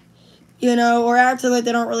that. You know, or acting like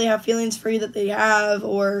they don't really have feelings for you that they have.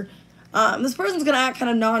 Or this person's going to act kind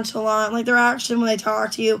of nonchalant, like their action when they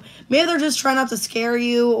talk to you. Maybe they're just trying not to scare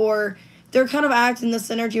you, or they're kind of acting this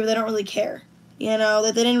energy where they don't really care. You know,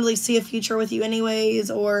 that they didn't really see a future with you anyways.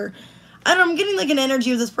 Or, I don't know, I'm getting like an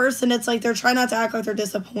energy of this person. It's like they're trying not to act like they're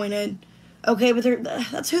disappointed. Okay, but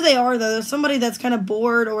that's who they are, though. They're somebody that's kind of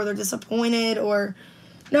bored, or they're disappointed, or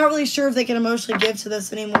not really sure if they can emotionally give to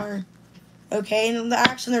this anymore. Okay, and the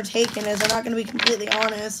action they're taking is they're not going to be completely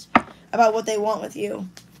honest about what they want with you.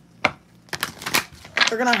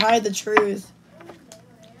 They're going to hide the truth.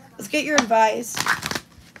 Let's get your advice.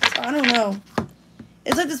 So, I don't know.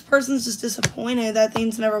 It's like this person's just disappointed that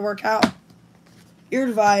things never work out. Your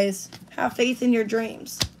advice, have faith in your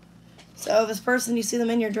dreams. So if this person, you see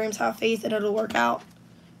them in your dreams, have faith that it'll work out.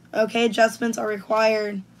 Okay, adjustments are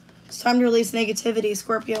required. It's time to release negativity,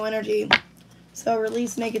 Scorpio energy. So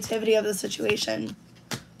release negativity of the situation.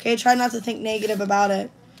 Okay, try not to think negative about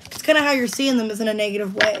it. It's kind of how you're seeing them, is in a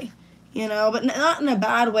negative way. You know, but not in a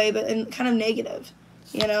bad way, but in kind of negative.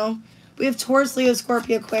 You know, we have Taurus, Leo,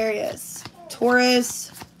 Scorpio, Aquarius.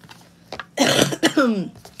 Taurus.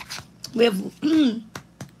 we have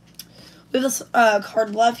this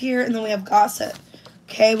card Love here, and then we have Gossip.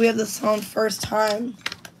 Okay, we have the Sun first time.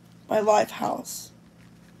 My life house.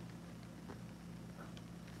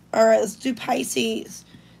 Alright, let's do Pisces.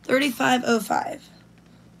 3505.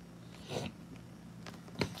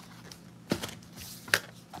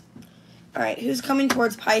 Alright, who's coming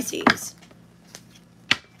towards Pisces?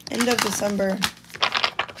 End of December.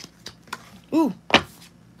 Ooh.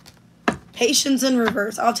 Patience in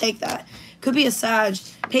reverse. I'll take that. Could be a Sag.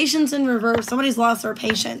 Patience in reverse. Somebody's lost their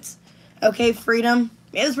patience. Okay, freedom.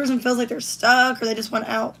 Maybe this person feels like they're stuck or they just want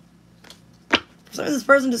out. So this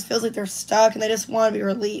person just feels like they're stuck and they just want to be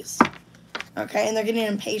released. Okay, and they're getting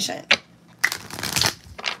impatient.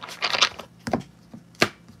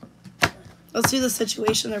 Let's do the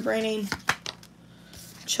situation they're bringing.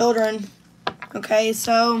 Children. Okay,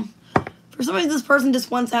 so for somebody, this person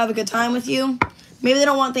just wants to have a good time with you. Maybe they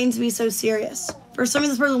don't want things to be so serious. For somebody,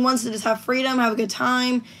 this person wants to just have freedom, have a good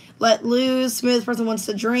time, let loose. Maybe this person wants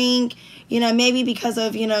to drink. You know, maybe because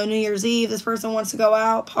of, you know, New Year's Eve, this person wants to go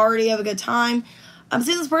out, party, have a good time. I'm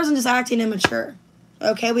seeing this person just acting immature.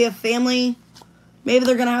 Okay, we have family. Maybe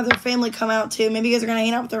they're going to have their family come out too. Maybe you guys are going to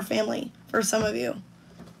hang out with their family for some of you.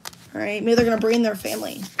 All right, maybe they're going to bring their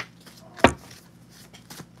family.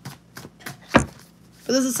 But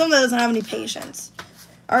this is someone that doesn't have any patience.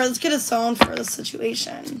 All right, let's get a song for the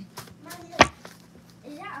situation.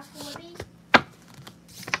 Is that a Furby?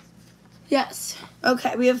 Yes.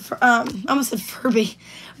 Okay, we have, I almost said Furby.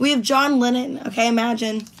 We have John Lennon. Okay,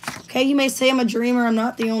 imagine. Okay, you may say I'm a dreamer. I'm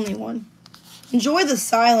not the only one. Enjoy the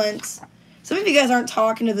silence. Some of you guys aren't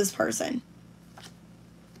talking to this person.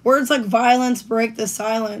 Words like violence break the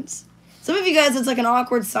silence. Some of you guys, it's like an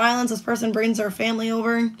awkward silence. This person brings their family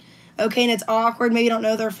over. Okay, and it's awkward. Maybe you don't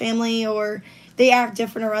know their family or they act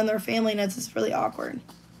different around their family and it's just really awkward.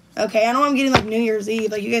 Okay, I know I'm getting like New Year's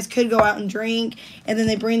Eve. Like you guys could go out and drink and then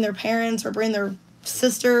they bring their parents or bring their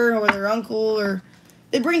sister or their uncle or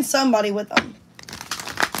they bring somebody with them.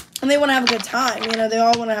 And they want to have a good time. You know, they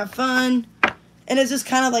all want to have fun. And it's just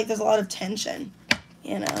kind of like there's a lot of tension,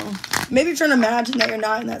 you know. Maybe you're trying to imagine that you're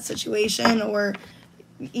not in that situation or,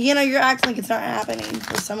 you know, you're acting like it's not happening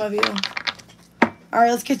for some of you. All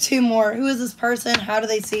right, let's get two more. Who is this person? How do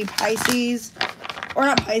they see Pisces? Or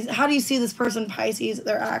not Pisces. How do you see this person, Pisces,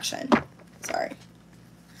 their action? Sorry.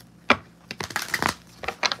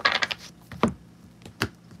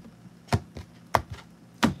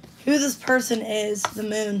 Who this person is, the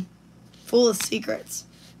moon, full of secrets.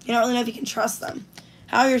 You don't really know if you can trust them.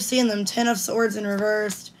 How you're seeing them, 10 of Swords in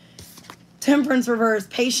reverse, Temperance reverse,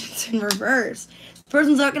 Patience in reverse. This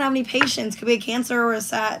person's not going to have any patience. Could be a Cancer or a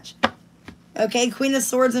Sag. Okay, Queen of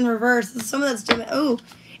Swords in reverse. This is someone that's doing, oh,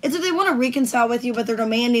 it's if they want to reconcile with you, but they're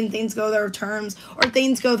demanding things go their terms or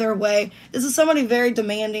things go their way. This is somebody very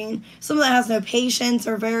demanding. Someone that has no patience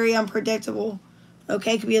or very unpredictable.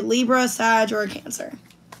 Okay, could be a Libra, Sag, or a Cancer.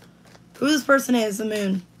 Who this person is, the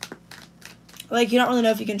moon. Like, you don't really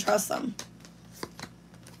know if you can trust them.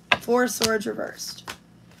 4 of Swords reversed.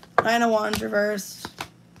 9 of Wands reversed.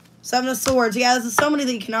 7 of Swords. Yeah, this is somebody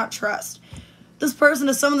that you cannot trust. This person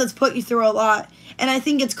is someone that's put you through a lot. And I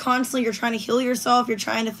think it's constantly you're trying to heal yourself. You're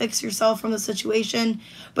trying to fix yourself from the situation.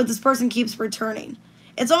 But this person keeps returning.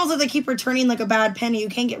 It's almost like they keep returning like a bad penny. You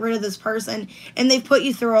can't get rid of this person. And they've put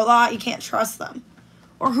you through a lot. You can't trust them.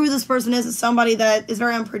 Or who this person is somebody that is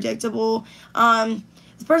very unpredictable.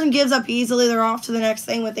 This person gives up easily. They're off to the next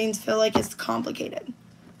thing when things feel like it's complicated.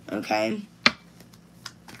 Okay.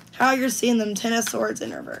 How you're seeing them, 10 of Swords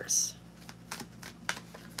in reverse.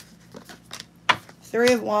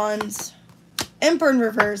 3 of Wands. Emperor in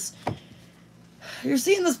reverse. You're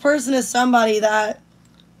seeing this person as somebody that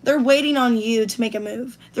they're waiting on you to make a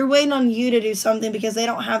move. They're waiting on you to do something because they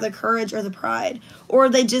don't have the courage or the pride. Or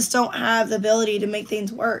they just don't have the ability to make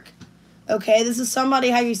things work. Okay, this is somebody,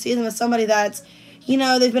 how you see them as somebody that's, you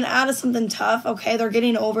know, they've been out of something tough. Okay, they're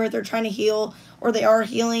getting over it. They're trying to heal or they are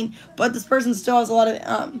healing. But this person still has a lot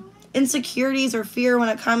of insecurities or fear when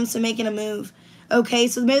it comes to making a move. Okay,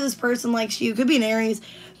 so maybe this person likes you. Could be an Aries.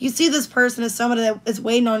 You see this person as somebody that is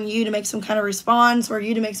waiting on you to make some kind of response or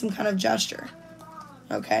you to make some kind of gesture.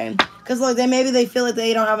 Okay, because look, maybe they feel like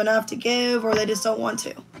they don't have enough to give or they just don't want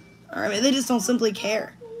to. Or maybe they just don't simply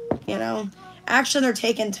care. You know, action they're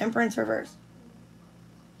taking, Temperance reverse.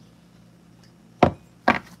 3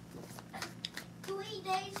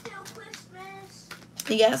 days till Christmas.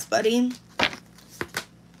 Yes, buddy.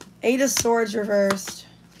 8 of Swords reversed.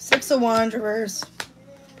 6 of Wands reversed.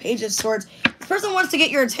 Page of Swords. This person wants to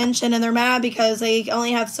get your attention and they're mad because they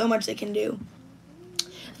only have so much they can do.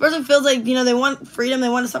 This person feels like, you know, they want freedom. They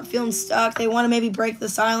want to stop feeling stuck. They want to maybe break the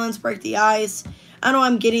silence, break the ice. I know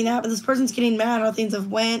I'm getting that, but this person's getting mad how things have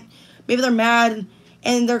went. Maybe they're mad,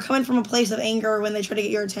 and they're coming from a place of anger when they try to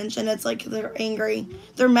get your attention. It's like they're angry.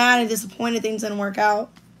 They're mad and disappointed things didn't work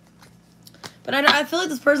out. But I feel like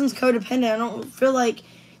this person's codependent. I don't feel like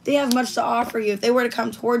they have much to offer you. If they were to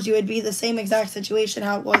come towards you, it'd be the same exact situation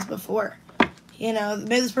how it was before. You know,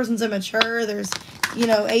 maybe this person's immature. There's, you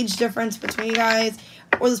know, age difference between you guys.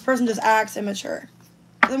 Or this person just acts immature.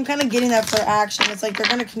 I'm kind of getting that for their action. It's like they're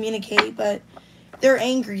going to communicate, but they're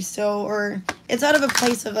angry still. Or it's out of a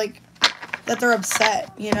place of, like, that they're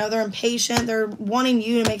upset. You know, they're impatient. They're wanting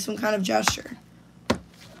you to make some kind of gesture.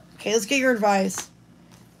 Okay, let's get your advice.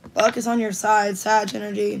 Luck is on your side, Sag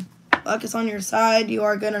energy. Luck is on your side. You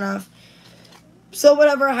are good enough. So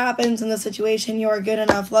whatever happens in the situation, you are good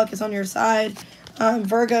enough. Luck is on your side.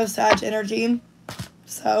 Virgo, Sag energy.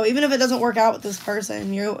 So even if it doesn't work out with this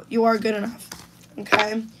person, you are good enough.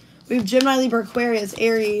 Okay? We have Gemini, Libra, Aquarius,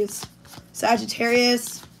 Aries,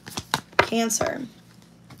 Sagittarius, Cancer.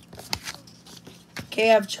 Okay,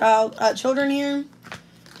 I have children here.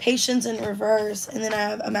 Patience in reverse. And then I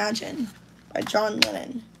have Imagine by John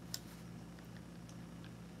Lennon.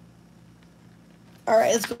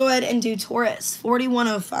 Alright, let's go ahead and do Taurus.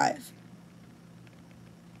 4105.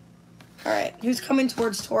 Alright, who's coming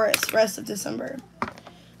towards Taurus rest of December?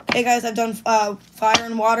 Okay, guys, I've done fire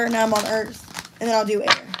and water. Now I'm on Earth. And then I'll do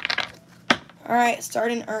air. Alright,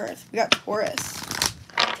 starting Earth. We got Taurus.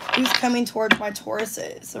 Who's coming towards my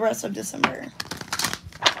Tauruses the rest of December?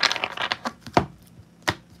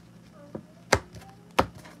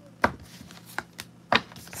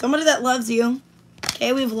 Somebody that loves you.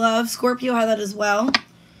 Okay, we have love. Scorpio had that as well.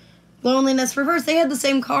 Loneliness, reverse. They had the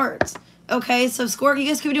same cards. Okay, so Scorpio, you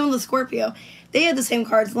guys could be doing the Scorpio. They had the same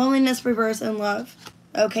cards. Loneliness, reverse, and love.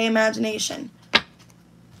 Okay, imagination.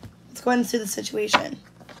 Let's go ahead and see the situation.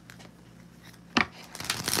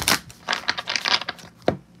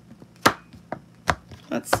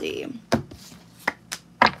 Let's see.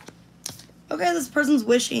 Okay, this person's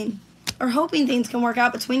wishing or hoping things can work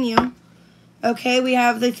out between you. Okay,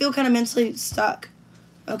 they feel kind of mentally stuck.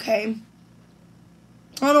 Okay.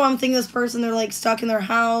 I don't know why I'm thinking this person, they're like stuck in their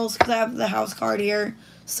house because I have the house card here.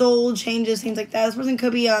 Soul changes, things like that. This person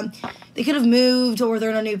could be, they could have moved or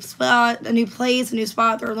they're in a new spot, a new place, a new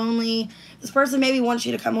spot. They're lonely. This person maybe wants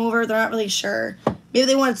you to come over. They're not really sure. Maybe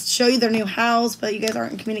they want to show you their new house, but you guys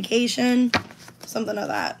aren't in communication. Something like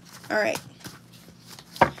that. All right.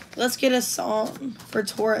 Let's get a song for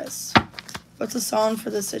Taurus. What's a song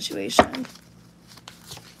for this situation?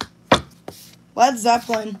 Led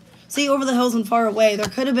Zeppelin. See, over the hills and far away. There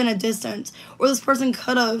could have been a distance. Or this person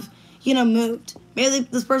could have, you know, moved. Maybe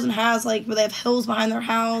this person has, like, where they have hills behind their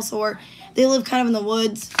house. Or they live kind of in the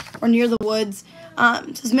woods. Or near the woods.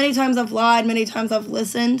 Just many times I've lied. Many times I've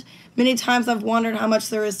listened. Many times I've wondered how much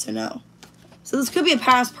there is to know. So this could be a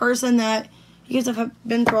past person that you guys have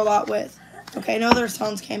been through a lot with. Okay, no other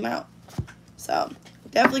songs came out. So,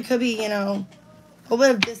 definitely could be, you know, a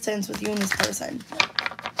little bit of distance with you and this person.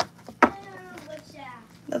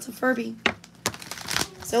 That's a Furby.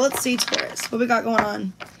 So let's see, Taurus. What we got going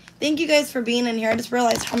on? Thank you guys for being in here. I just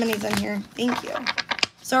realized how many's in here. Thank you.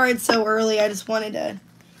 Sorry it's so early. I just wanted to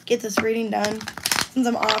get this reading done since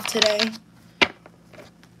I'm off today.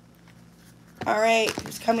 Alright,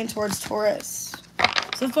 who's coming towards Taurus?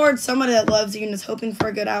 So far, it's somebody that loves you and is hoping for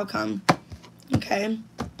a good outcome. Okay.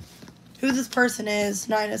 Who this person is,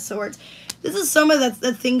 Nine of Swords. This is somebody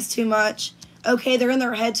that thinks too much. Okay, they're in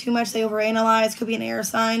their head too much. They overanalyze. Could be an air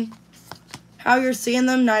sign. How you're seeing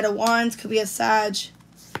them, Knight of Wands. Could be a Sag.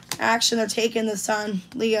 Action, they're taking the Sun,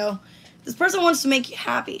 Leo. This person wants to make you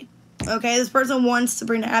happy. Okay, this person wants to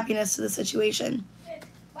bring happiness to the situation.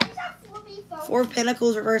 Four of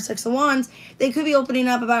Pentacles, reverse Six of Wands. They could be opening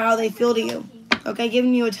up about how they feel to you. Okay,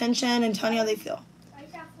 giving you attention and telling you how they feel.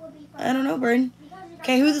 I don't know, bird.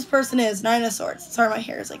 Okay, who this person is, Nine of Swords. Sorry, my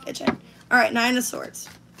hair is like itching. Alright, Nine of Swords.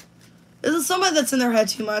 This is somebody that's in their head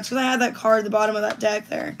too much. Because I had that card at the bottom of that deck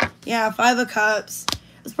there. Yeah, Five of Cups.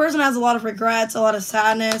 This person has a lot of regrets, a lot of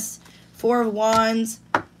sadness. Four of Wands.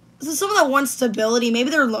 This is someone that wants stability.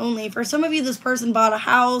 Maybe they're lonely. For some of you, this person bought a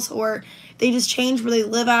house or they just changed where they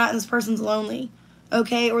live at and this person's lonely.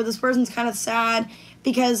 Okay, or this person's kind of sad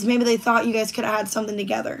because maybe they thought you guys could have had something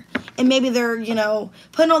together. And maybe they're, you know,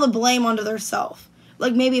 putting all the blame onto their self.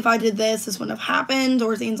 Like, maybe if I did this, this wouldn't have happened,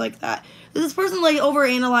 or things like that. This person, like,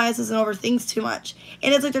 overanalyzes and overthinks too much.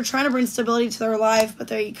 And it's like they're trying to bring stability to their life, but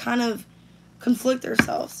they kind of conflict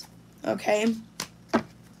themselves. Okay?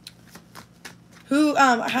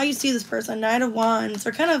 How you see this person? Knight of Wands.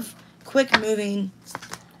 They're kind of quick moving.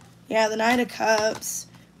 Yeah, the Knight of Cups.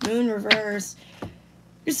 Moon reverse.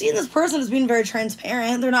 You're seeing this person as being very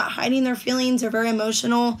transparent. They're not hiding their feelings. They're very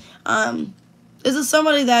emotional. This is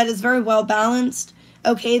somebody that is very well balanced.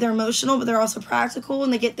 Okay, they're emotional, but they're also practical,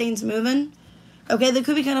 and they get things moving. Okay, they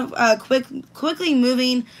could be kind of quickly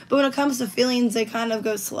moving, but when it comes to feelings, they kind of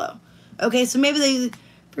go slow. Okay, so maybe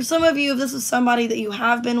for some of you, if this is somebody that you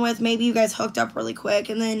have been with, maybe you guys hooked up really quick,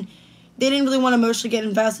 and then they didn't really want to emotionally get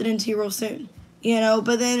invested into you real soon, you know,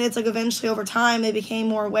 but then it's like eventually over time, they became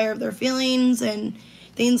more aware of their feelings and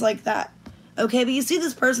things like that. Okay, but you see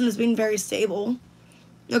this person as being very stable.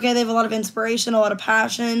 Okay, they have a lot of inspiration, a lot of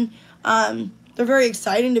passion. They're very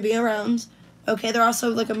exciting to be around. Okay, they're also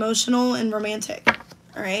like emotional and romantic.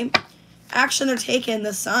 All right, action they're taking,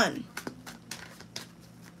 the Sun.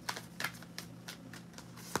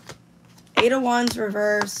 8 of Wands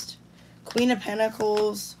reversed. Queen of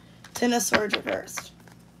Pentacles. 10 of Swords reversed.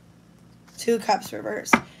 2 Cups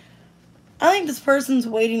reversed. I think this person's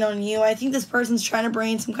waiting on you. I think this person's trying to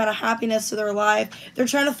bring some kind of happiness to their life. They're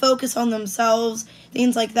trying to focus on themselves,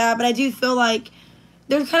 things like that. But I do feel like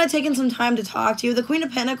they're kind of taking some time to talk to you. The Queen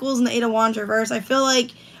of Pentacles and the 8 of Wands reversed. I feel like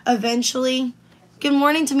eventually, good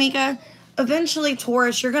morning, Tamika. Eventually,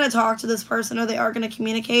 Taurus, you're going to talk to this person or they are going to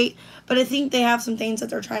communicate. But I think they have some things that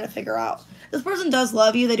they're trying to figure out. This person does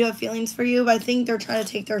love you. They do have feelings for you. But I think they're trying to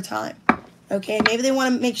take their time. Okay, maybe they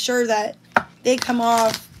want to make sure that they come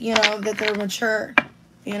off, you know, that they're mature,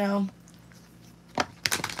 you know.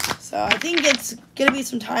 So I think it's going to be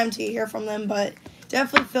some time to hear from them, but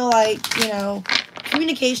definitely feel like, you know,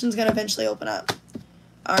 communication's going to eventually open up.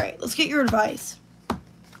 All right, let's get your advice.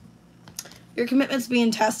 Your commitment's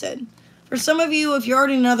being tested. For some of you, if you're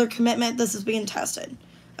already in another commitment, this is being tested.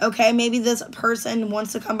 Okay, maybe this person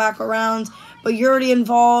wants to come back around, but you're already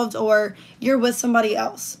involved or you're with somebody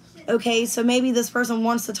else. Okay, so maybe this person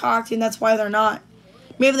wants to talk to you and that's why they're not.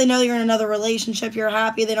 Maybe they know you're in another relationship, you're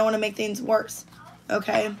happy, they don't want to make things worse.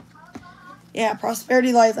 Okay? Yeah,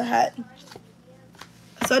 prosperity lies ahead.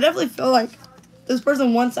 So I definitely feel like this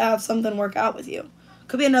person wants to have something work out with you.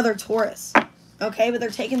 Could be another Taurus. Okay, but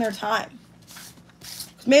they're taking their time.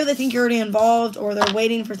 Maybe they think you're already involved or they're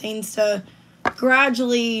waiting for things to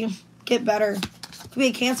gradually get better. Could be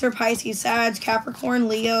a Cancer, Pisces, Sag, Capricorn,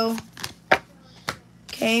 Leo.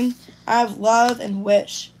 Okay, I have love and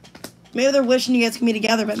wish. Maybe they're wishing you guys can be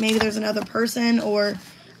together, but maybe there's another person or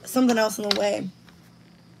something else in the way.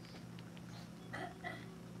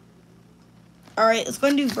 All right, let's go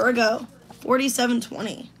and do Virgo,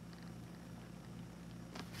 4720.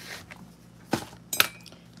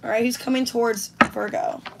 All right, who's coming towards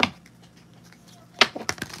Virgo?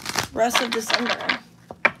 Rest of December.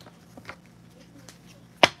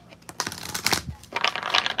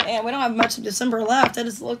 Man, we don't have much of December left. I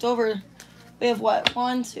just looked over. We have what?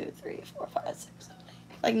 1, 2, 3, 4, 5, 6, 7,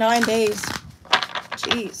 8. Like 9 days.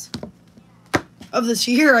 Jeez. Of this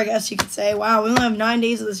year, I guess you could say. Wow, we only have 9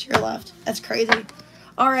 days of this year left. That's crazy.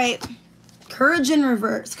 All right. Courage in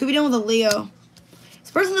reverse. Could be dealing with a Leo.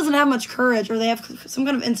 This person doesn't have much courage or they have some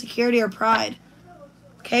kind of insecurity or pride.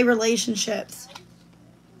 Okay, relationships.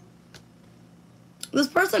 This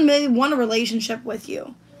person may want a relationship with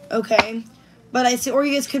you. Okay? But I see, or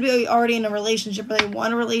you guys could be already in a relationship or they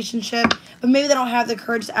want a relationship, but maybe they don't have the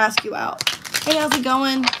courage to ask you out. Hey, how's it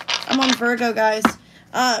going? I'm on Virgo, guys.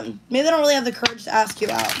 Maybe they don't really have the courage to ask you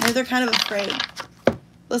out. Maybe they're kind of afraid.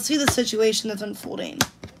 Let's see the situation that's unfolding.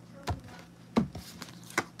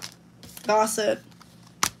 Gossip.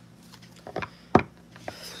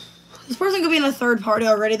 This person could be in a third party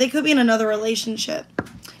already. They could be in another relationship.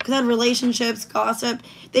 Because I had relationships, gossip.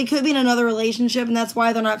 They could be in another relationship, and that's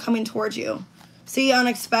why they're not coming towards you. See,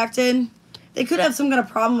 unexpected. They could have some kind of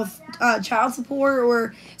problem with child support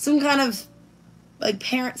or some kind of, like,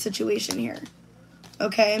 parent situation here.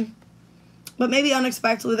 Okay? But maybe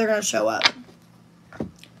unexpectedly they're going to show up.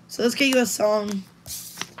 So let's get you a song.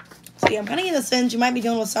 See, I'm kind of getting the sense you might be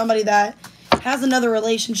dealing with somebody that has another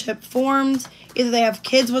relationship formed. Either they have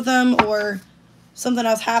kids with them or something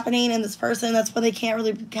else happening in this person. That's why they can't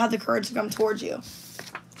really have the courage to come towards you.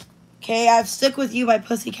 Okay, I have Stick With You by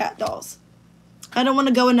Pussycat Dolls. I don't want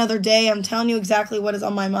to go another day. I'm telling you exactly what is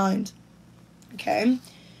on my mind. Okay?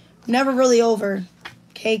 Never really over.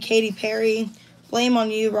 Okay, Katy Perry. Blame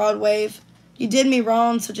on You, Rod Wave. You did me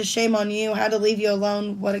wrong, such a shame on you. Had to leave you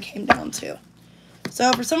alone, what it came down to.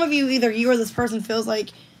 So for some of you, either you or this person feels like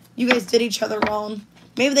you guys did each other wrong.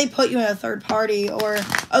 Maybe they put you in a third party or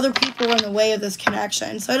other people were in the way of this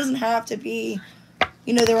connection. So it doesn't have to be,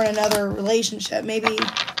 you know, they were in another relationship. Maybe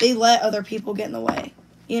they let other people get in the way.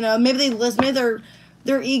 You know, maybe they listened, maybe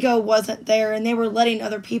their ego wasn't there and they were letting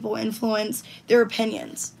other people influence their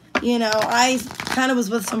opinions. You know, I kind of was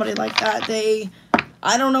with somebody like that.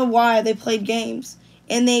 I don't know why, they played games.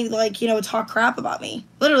 And they, like, you know, would talk crap about me.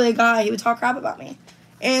 Literally a guy, he would talk crap about me.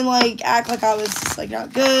 and, like, act like I was just, like,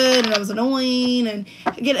 not good and I was annoying and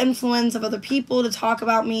get influence of other people to talk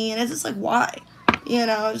about me. And it's just like, why? You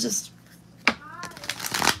know, it's just,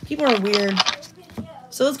 people are weird.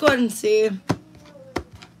 So let's go ahead and see.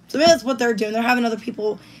 So maybe that's what they're doing. They're having other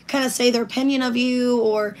people kind of say their opinion of you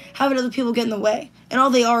or having other people get in the way. And all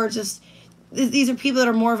they are just, these are people that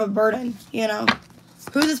are more of a burden, you know.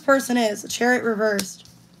 Who this person is, the Chariot reversed.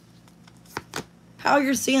 How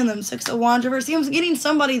you're seeing them, Six of Wands reversed. See, I'm getting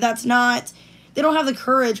somebody that's not, they don't have the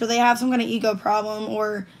courage or they have some kind of ego problem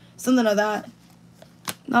or something of that.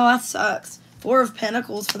 No, that sucks. Four of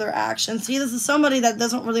Pentacles for their actions. See, this is somebody that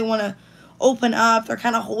doesn't really want to open up. They're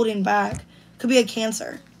kind of holding back. Could be a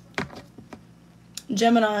Cancer.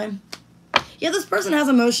 Gemini. Yeah, this person has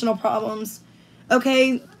emotional problems.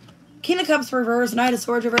 Okay, King of Cups reversed, Knight of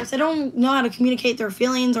Swords reversed. They don't know how to communicate their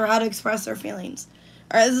feelings or how to express their feelings.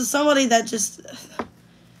 Alright, this is somebody that just,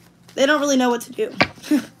 they don't really know what to do.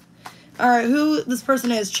 Alright, who this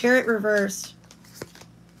person is. Chariot reversed.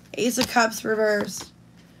 Ace of Cups reversed.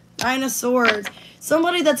 Nine of Swords.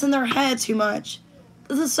 Somebody that's in their head too much.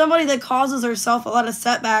 This is somebody that causes herself a lot of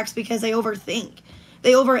setbacks because they overthink.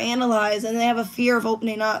 They overanalyze and they have a fear of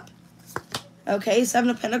opening up. Okay, Seven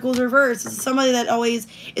of Pentacles reversed. This is somebody that always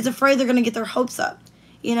is afraid they're going to get their hopes up.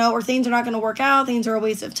 You know, or things are not going to work out. Things are a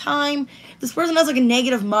waste of time. This person has like a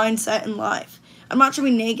negative mindset in life. I'm not trying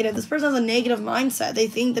to be negative. This person has a negative mindset. They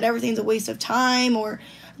think that everything's a waste of time or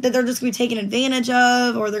that they're just going to be taken advantage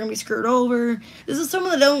of or they're going to be screwed over. This is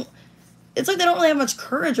someone that don't, it's like they don't really have much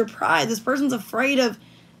courage or pride. This person's afraid of,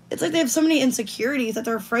 it's like they have so many insecurities that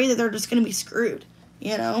they're afraid that they're just going to be screwed.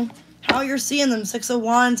 You know? How you're seeing them, Six of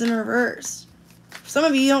Wands in reverse. For some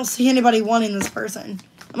of you, you don't see anybody wanting this person.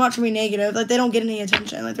 I'm not trying to be negative. Like, they don't get any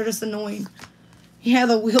attention. Like, they're just annoying. Yeah,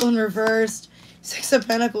 the Wheel in reversed. Six of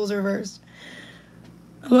Pentacles reversed.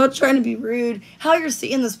 I'm not trying to be rude. How you're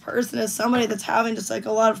seeing this person is somebody that's having just, like,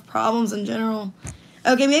 a lot of problems in general.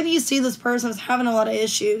 Okay, maybe you see this person as having a lot of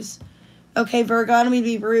issues. Okay, Virgo, I don't mean to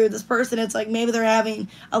be rude. This person, it's like maybe they're having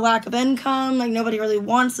a lack of income. Like, nobody really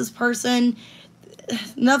wants this person.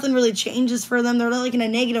 Nothing really changes for them. They're like in a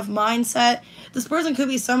negative mindset. This person could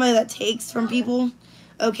be somebody that takes from people.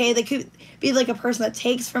 Okay, they could be like a person that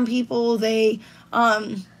takes from people. They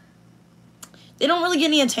don't really get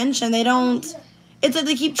any attention. They don't, it's like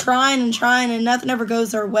they keep trying and nothing ever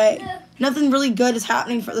goes their way. Nothing really good is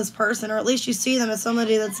happening for this person, or at least you see them as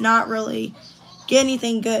somebody that's not really getting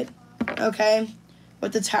anything good. Okay,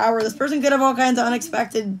 with the Tower, this person could have all kinds of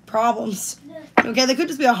unexpected problems. Okay, they could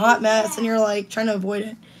just be a hot mess and you're like trying to avoid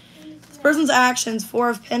it. This person's actions, Four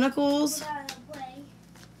of Pentacles.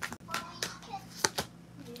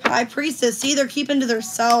 High Priestess. See, they're keeping to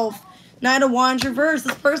themselves. Knight of Wands reversed.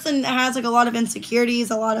 This person has like a lot of insecurities,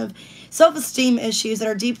 a lot of self-esteem issues that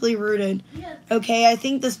are deeply rooted. Okay, I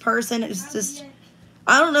think this person is just,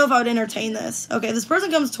 I don't know if I would entertain this. Okay, this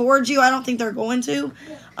person comes towards you. I don't think they're going to.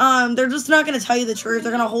 They're just not going to tell you the truth.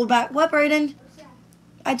 They're going to hold back. What, Brayden?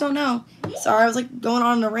 I don't know. Sorry, I was like going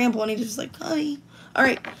on in a ramble and he just like, hi.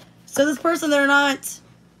 Alright, so this person, they're not,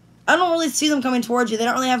 I don't really see them coming towards you. They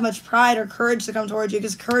don't really have much pride or courage to come towards you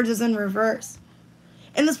because courage is in reverse.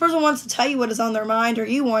 And this person wants to tell you what is on their mind, or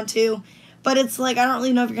you want to, but it's like, I don't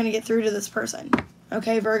really know if you're going to get through to this person.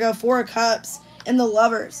 Okay, Virgo, Four of Cups and the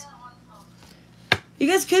Lovers. You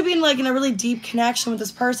guys could be in like in a really deep connection with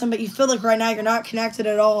this person, but you feel like right now you're not connected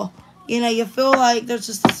at all. You know, you feel like there's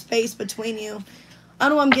just a space between you. I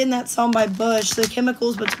don't know, I'm getting that song by Bush, The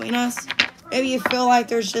Chemicals Between Us. Maybe you feel like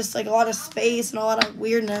there's just like a lot of space and a lot of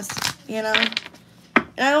weirdness, you know?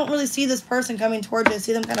 And I don't really see this person coming towards you. I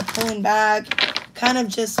see them kind of pulling back, kind of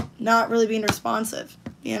just not really being responsive,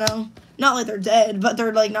 you know? Not like they're dead, but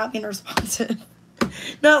they're like not being responsive.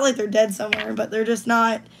 Not like they're dead somewhere, but they're just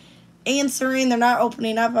not answering. They're not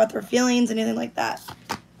opening up about their feelings, anything like that.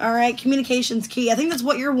 All right, communication's key. I think that's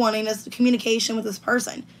what you're wanting is communication with this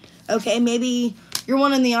person. Okay, maybe you're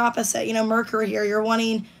wanting the opposite. You know, Mercury here. You're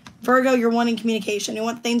wanting, Virgo, you're wanting communication. You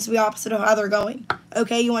want things to be opposite of how they're going.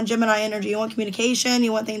 Okay, you want Gemini energy. You want communication.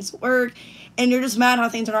 You want things to work. And you're just mad how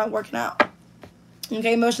things are not working out.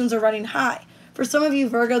 Okay, emotions are running high. For some of you,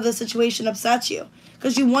 Virgo, this situation upsets you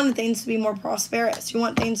because you wanted things to be more prosperous. You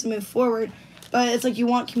want things to move forward. But it's like you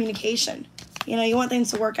want communication. You know, you want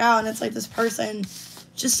things to work out. And it's like this person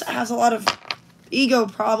just has a lot of ego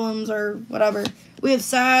problems or whatever. We have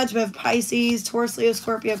Sag, we have Pisces, Taurus, Leo,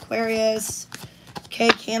 Scorpio, Aquarius. Okay,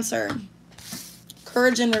 Cancer.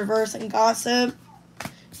 Courage in reverse and gossip.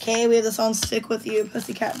 Okay, we have this on Stick With You,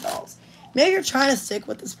 Pussycat Dolls. Maybe you're trying to stick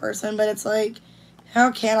with this person, but it's like,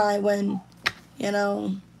 how can I when, you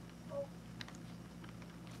know,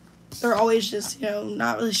 they're always just, you know,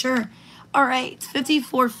 not really sure. All right,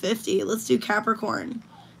 5450. Let's do Capricorn.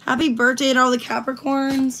 Happy birthday to all the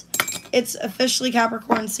Capricorns. It's officially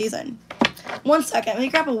Capricorn season. 1 second. Let me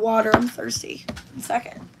grab a water. I'm thirsty. 1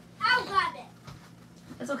 second. I'll grab it.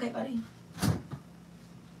 It's okay, buddy.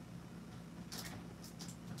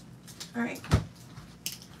 All right.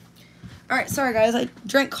 All right, sorry, guys. I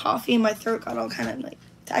drank coffee and my throat got all kind of like,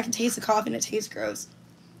 I can taste the coffee and it tastes gross.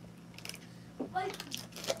 Why does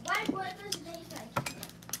it taste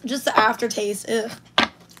like? Just the aftertaste. Ugh.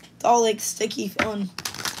 It's all like sticky feeling.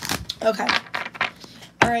 Okay.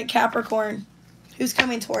 All right, Capricorn. Who's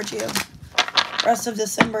coming towards you? Rest of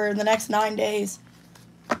December, the next 9 days.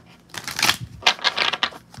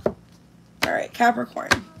 All right, Capricorn.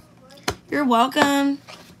 You're welcome.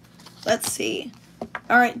 Let's see.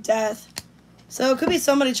 All right, Death. So it could be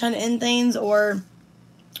somebody trying to end things or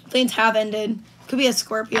things have ended. Could be a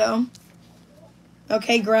Scorpio.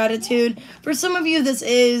 Okay, Gratitude. For some of you, this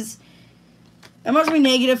is, I'm not going to be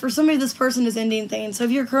negative. For some of you, this person is ending things. So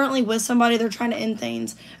if you're currently with somebody, they're trying to end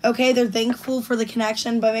things. Okay, they're thankful for the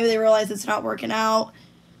connection, but maybe they realize it's not working out.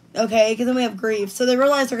 Okay, because then we have grief. So they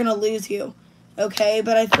realize they're going to lose you. Okay,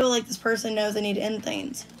 but I feel like this person knows they need to end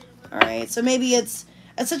things. All right, so maybe it's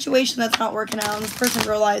a situation that's not working out, and this person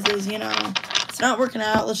realizes, you know, it's not working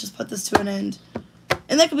out. Let's just put this to an end.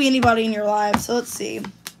 And that could be anybody in your life. So let's see.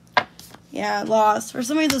 Yeah, lost. For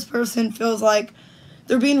some of you, this person feels like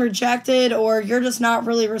they're being rejected or you're just not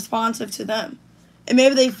really responsive to them. And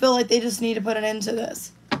maybe they feel like they just need to put an end to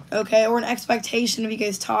this. Okay, or an expectation of you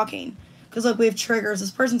guys talking. Because, look, we have triggers.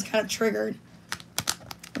 This person's kind of triggered.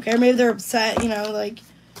 Okay, or maybe they're upset, you know, like,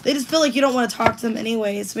 they just feel like you don't want to talk to them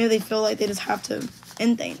anyways. Maybe they feel like they just have to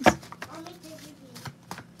end things.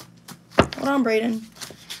 Hold on, Brayden.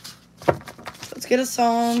 Let's get a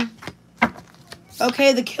song.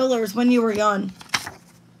 Okay, The Killers, When You Were Young.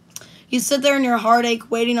 You sit there in your heartache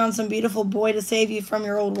waiting on some beautiful boy to save you from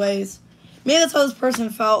your old ways. Maybe that's how this person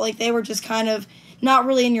felt, like they were just kind of not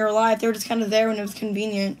really in your life. They were just kind of there when it was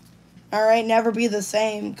convenient. All right, Never Be the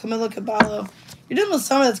Same. Camila Cabello. You're dealing with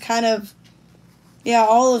someone that's kind of, yeah,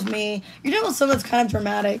 all of me. You're dealing with someone that's kind of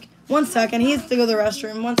dramatic. 1 second, he has to go to the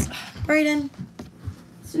restroom. Brayden,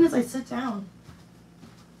 as soon as I sit down.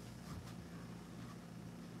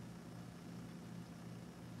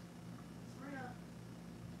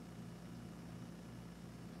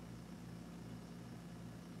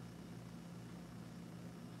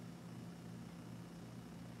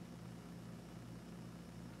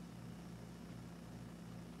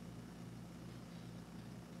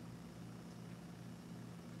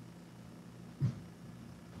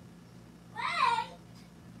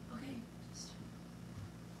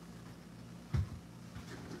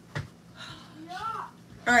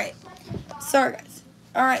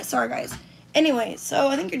 Alright, sorry guys. Anyway, so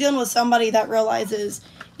I think you're dealing with somebody that realizes,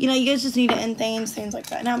 you know, you guys just need to end things like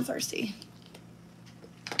that. Now I'm thirsty.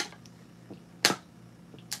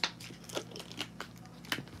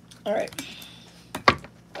 Alright.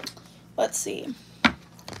 Let's see.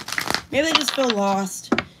 Maybe they just feel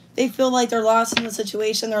lost. They feel like they're lost in the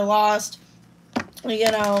situation. They're lost,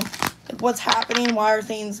 you know, like what's happening? Why are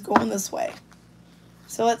things going this way?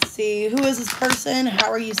 So let's see, who is this person?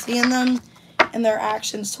 How are you seeing them? And their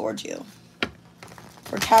actions towards you.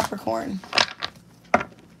 For Capricorn.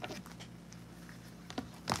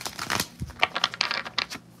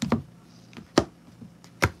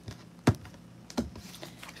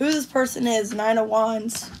 Who this person is, 9 of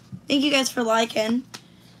Wands. Thank you guys for liking.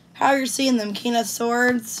 How you're seeing them, King of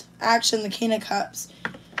Swords, action, the King of Cups.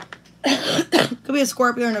 Could be a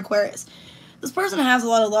Scorpio or an Aquarius. This person has a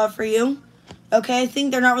lot of love for you. Okay, I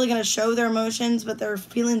think they're not really going to show their emotions, but their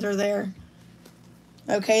feelings are there.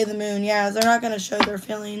 Okay, the Moon. Yeah, they're not going to show their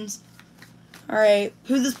feelings. Alright,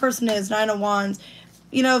 who this person is, 9 of Wands.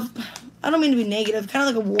 You know, I don't mean to be negative. Kind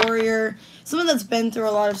of like a warrior. Someone that's been through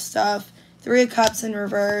a lot of stuff. 3 of Cups in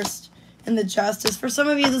reversed. And the Justice. For some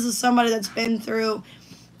of you, this is somebody that's been through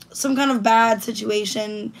some kind of bad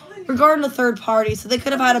situation regarding a third party. So they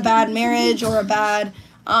could have had a bad marriage or a bad...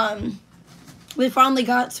 they finally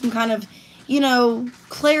got some kind of... you know,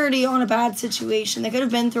 clarity on a bad situation. They could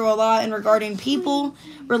have been through a lot in regarding people,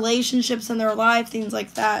 relationships in their life, things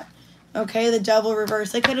like that. Okay, the Devil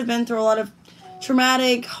reverse. They could have been through a lot of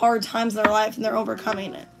traumatic, hard times in their life, and they're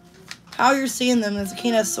overcoming it. How you're seeing them is the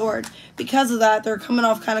King of Swords. Because of that, they're coming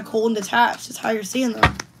off kind of cold and detached. It's how you're seeing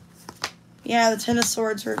them. Yeah, the 10 of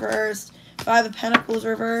Swords reversed. 5 of Pentacles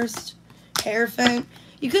reversed. Hierophant.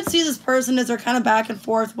 You could see this person as they're kind of back and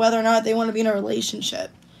forth whether or not they want to be in a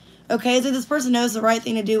relationship. Okay, so this person knows the right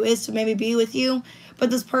thing to do is to maybe be with you, but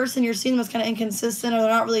this person, you're seeing them as kind of inconsistent or they're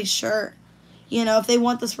not really sure, you know, if they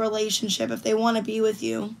want this relationship, if they want to be with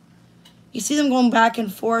you. You see them going back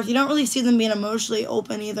and forth. You don't really see them being emotionally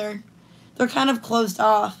open either. They're kind of closed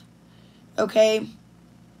off, okay?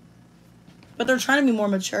 But they're trying to be more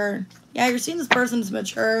mature. Yeah, you're seeing this person is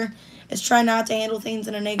mature. Is trying not to handle things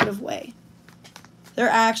in a negative way. Their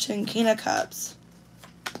action, King of Cups.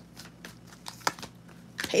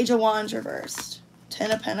 Page of Wands reversed.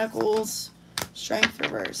 10 of Pentacles. Strength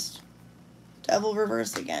reversed. Devil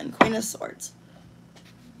reversed again. Queen of Swords.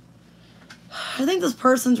 I think this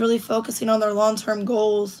person's really focusing on their long-term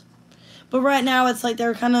goals. But right now, it's like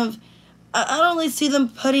they're kind of... I don't really see them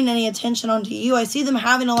putting any attention onto you. I see them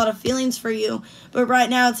having a lot of feelings for you. But right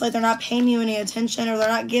now, it's like they're not paying you any attention, or they're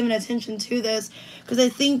not giving attention to this, because they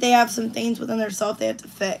think they have some things within themselves they have to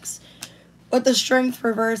fix. With the Strength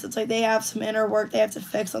reverse, it's like they have some inner work they have to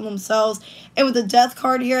fix on themselves. And with the Death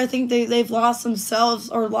card here, I think they've lost themselves,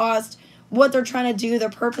 or lost what they're trying to do, their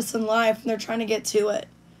purpose in life, and they're trying to get to it.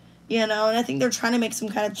 You know, and I think they're trying to make some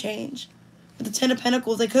kind of change. With the 10 of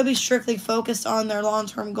Pentacles, they could be strictly focused on their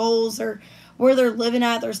long-term goals, or where they're living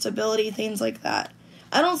at, their stability, things like that.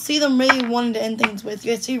 I don't see them really wanting to end things with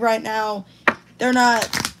you. I see right now, they're not,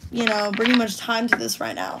 you know, bringing much time to this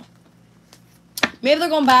right now. Maybe they're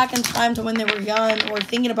going back in time to when they were young, or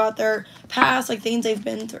thinking about their past, like things they've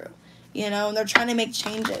been through, you know, and they're trying to make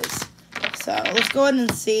changes. So let's go ahead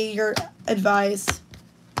and see your advice,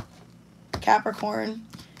 Capricorn.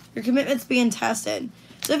 Your commitment's being tested.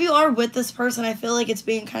 So if you are with this person, I feel like it's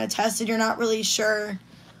being kind of tested. You're not really sure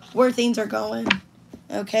where things are going.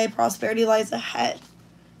 Okay, prosperity lies ahead.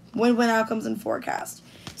 Win-win outcomes and forecast.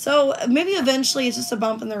 So maybe eventually it's just a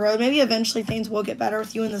bump in the road. Maybe eventually things will get better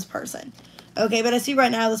with you and this person. Okay, but I see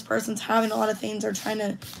right now this person's having a lot of things they're trying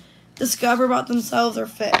to discover about themselves or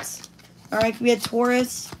fix. All right, could be a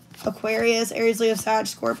Taurus, Aquarius, Aries, Leo, Sag,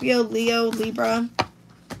 Scorpio, Leo, Libra.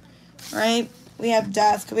 All right, we have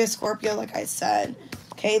Death. Could be a Scorpio, like I said.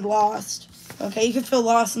 Okay, lost. Okay, you could feel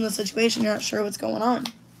lost in the situation. You're not sure what's going on.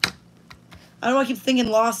 I don't know, I keep thinking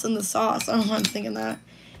lost in the sauce. I don't know why I'm thinking that.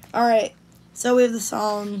 All right, so we have the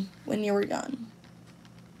song, When You Were Young.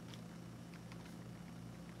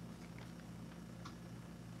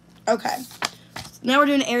 Okay, now we're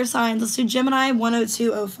doing air signs. Let's do Gemini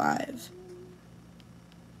 10205.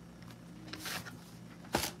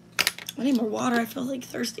 I need more water. I feel like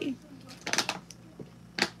thirsty.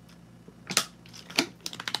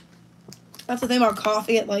 That's the thing about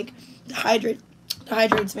coffee. It like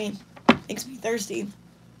dehydrates me. Makes me thirsty.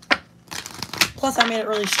 Plus, I made it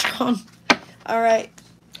really strong. All right.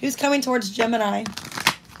 Who's coming towards Gemini?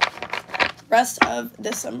 Rest of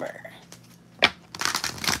December.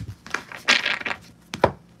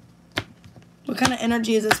 What kind of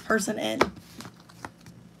energy is this person in?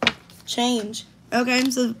 Change. Okay,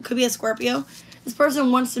 so it could be a Scorpio. This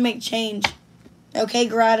person wants to make change. Okay,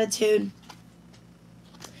 gratitude.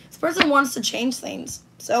 This person wants to change things.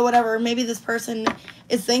 So whatever, maybe this person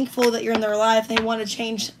is thankful that you're in their life. They want to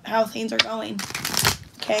change how things are going.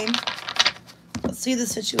 Okay, let's see the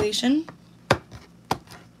situation.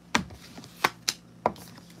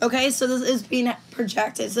 Okay, so this is being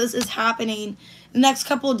projected. So this is happening the next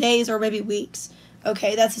couple of days or maybe weeks.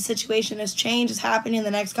 Okay, that's the situation. This change is happening in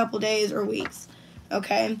the next couple of days or weeks.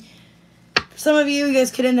 Okay, for some of you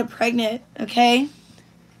guys could end up pregnant. Okay,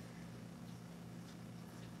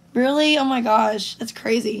 really? Oh my gosh, that's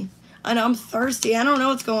crazy. I know, I'm thirsty. I don't know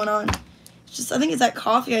what's going on. It's just, I think it's that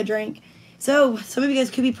coffee I drank. So some of you guys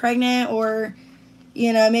could be pregnant, or,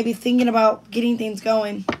 you know, maybe thinking about getting things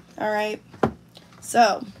going. All right,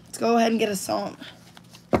 so let's go ahead and get a song.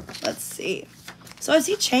 Let's see. So I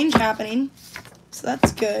see change happening, so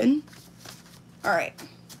that's good. All right.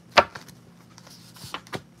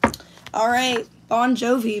 All right, Bon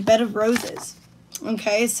Jovi, Bed of Roses.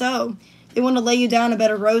 Okay, so they want to lay you down a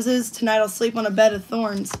bed of roses. Tonight I'll sleep on a bed of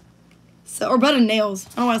thorns. So, or bed of nails.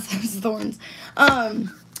 I don't want to say thorns. So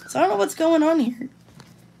I don't know what's going on here.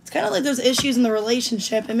 It's kind of like there's issues in the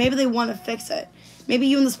relationship, and maybe they want to fix it. Maybe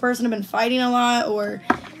you and this person have been fighting a lot, or,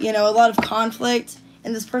 you know, a lot of conflict,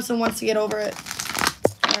 and this person wants to get over it.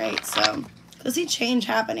 All right, so I see change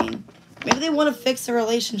happening. Maybe they want to fix the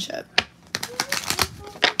relationship.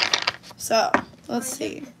 So, let's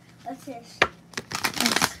see. What's this?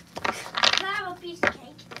 Can I have a piece of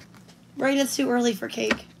cake? Right, it's too early for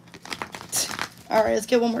cake. All right, let's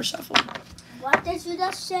get one more shuffle. What did you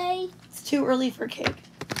just say? It's too early for cake.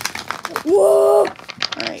 Whoa!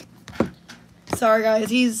 All right. Sorry, guys.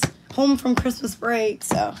 He's home from Christmas break,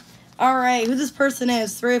 so. All right, who this person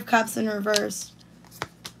is. 3 of Cups in reverse.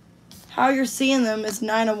 How you're seeing them is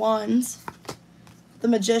 9 of Wands. The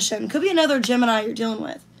Magician. Could be another Gemini you're dealing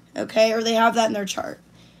with, okay? Or they have that in their chart.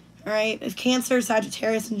 All right? If Cancer,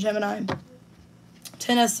 Sagittarius, and Gemini.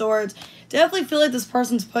 10 of Swords. Definitely feel like this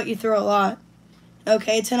person's put you through a lot.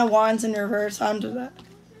 Okay, 10 of Wands in reverse. On to that.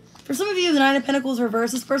 For some of you, the 9 of Pentacles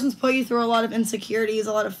reverse, this person's put you through a lot of insecurities,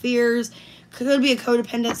 a lot of fears. Could be a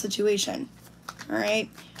codependent situation. Alright?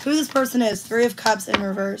 Who this person is, 3 of Cups in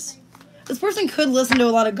reverse. This person could listen to a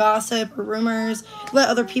lot of gossip or rumors, let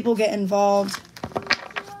other people get involved.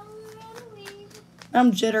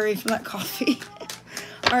 I'm jittery from that coffee.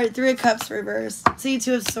 Alright, 3 of Cups reversed. See,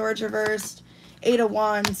 2 of Swords reversed. 8 of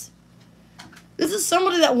Wands. This is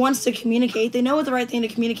somebody that wants to communicate. They know what the right thing to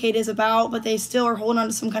communicate is about, but they still are holding on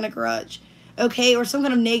to some kind of grudge. Okay, or some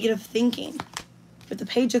kind of negative thinking. With the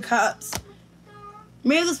Page of Cups.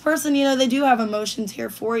 Maybe this person, you know, they do have emotions here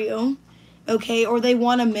for you. Okay, or they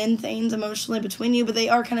want to mend things emotionally between you, but they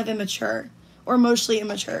are kind of immature. Or emotionally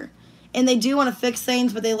immature. And they do want to fix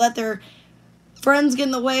things, but they let their friends get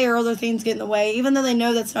in the way or other things get in the way, even though they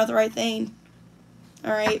know that's not the right thing.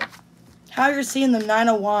 Alright. How you're seeing them, 9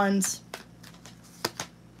 of Wands.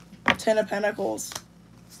 10 of Pentacles.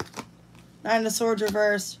 9 of Swords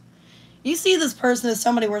reversed. You see this person as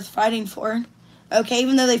somebody worth fighting for. Okay,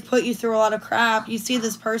 even though they've put you through a lot of crap, you see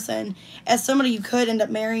this person as somebody you could end up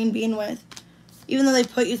marrying, being with. Even though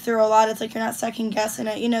they've put you through a lot, it's like you're not second guessing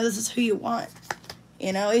it. You know, this is who you want.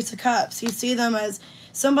 You know, Ace of Cups. You see them as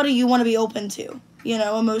somebody you want to be open to. You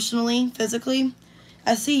know, emotionally, physically.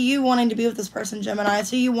 I see you wanting to be with this person, Gemini. I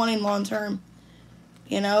see you wanting long term.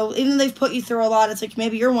 You know, even though they've put you through a lot, it's like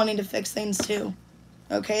maybe you're wanting to fix things too.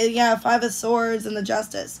 Okay, yeah, 5 of Swords and the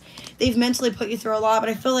Justice. They've mentally put you through a lot, but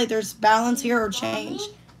I feel like there's balance here or change.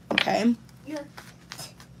 Okay.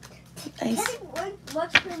 Nice.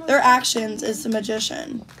 Their actions is the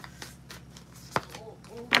Magician.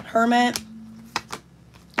 Hermit.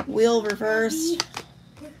 Wheel reversed.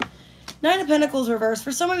 9 of Pentacles reversed.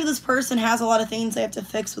 For some of you, this person has a lot of things they have to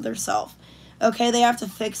fix with themselves. Okay, they have to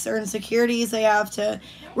fix their insecurities. They have to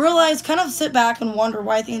realize, kind of sit back and wonder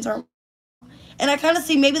why things aren't. And I kind of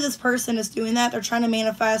see maybe this person is doing that. They're trying to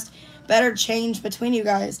manifest better change between you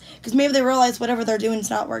guys. Because maybe they realize whatever they're doing is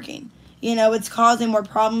not working. You know, it's causing more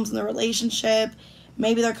problems in the relationship.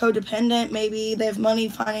 Maybe they're codependent. Maybe they have money,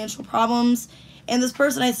 financial problems. And this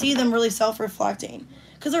person, I see them really self-reflecting.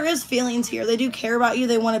 Because there is feelings here. They do care about you.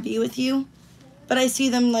 They want to be with you. But I see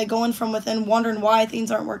them like going from within, wondering why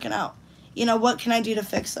things aren't working out. You know, what can I do to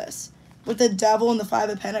fix this? With the Devil and the 5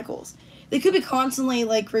 of Pentacles. They could be constantly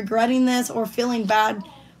like regretting this or feeling bad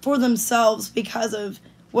for themselves because of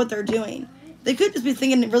what they're doing. They could just be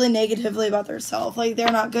thinking really negatively about themselves. Like they're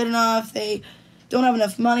not good enough. They don't have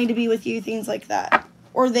enough money to be with you. Things like that.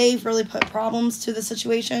 Or they've really put problems to the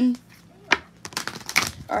situation.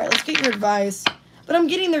 Alright, let's get your advice. But I'm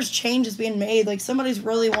getting there's changes being made. Like somebody's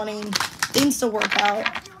really wanting things to work out.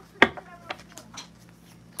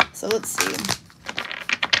 So let's see.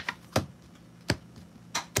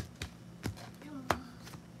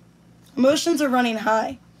 Emotions are running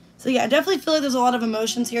high. So yeah, I definitely feel like there's a lot of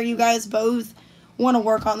emotions here. You guys both want to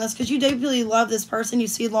work on this because you definitely love this person. You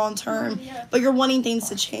see long term, but you're wanting things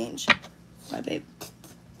to change. Bye, babe.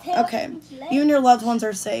 Okay. You and your loved ones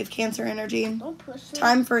are safe. Cancer energy.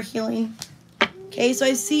 Time for healing. Okay, so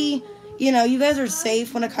I see, you know, you guys are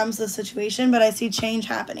safe when it comes to the situation, but I see change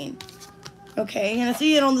happening. Okay, and I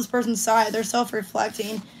see it on this person's side. They're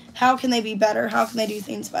self-reflecting. How can they be better? How can they do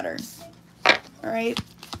things better? Alright.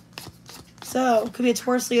 So, could be a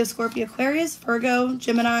Taurus, Leo, Scorpio, Aquarius, Virgo,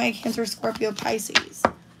 Gemini, Cancer, Scorpio, Pisces.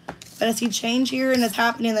 But I see change here, and it's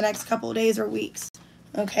happening in the next couple of days or weeks.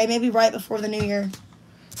 Okay, maybe right before the new year.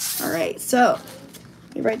 Alright, so,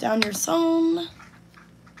 let me write down your psalm.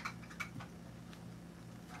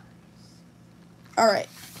 Alright,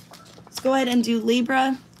 let's go ahead and do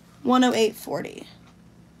Libra, 108.40.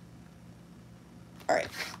 Alright,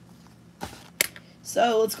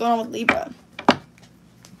 so let's go on with Libra.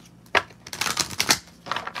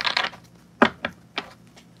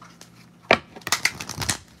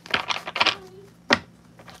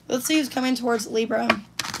 Let's see who's coming towards Libra.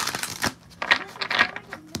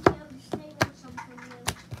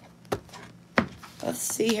 Let's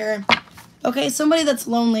see here. Okay, somebody that's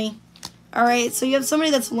lonely. Alright, so you have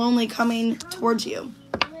somebody that's lonely coming towards you.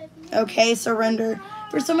 Okay, surrender.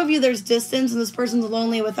 For some of you, there's distance, and this person's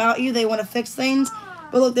lonely without you. They want to fix things,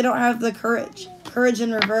 but look, they don't have the courage. Courage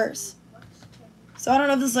in reverse. So I don't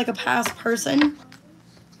know if this is like a past person.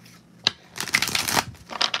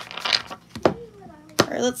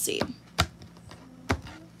 Alright, let's see.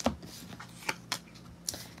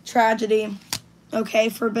 Tragedy. Okay,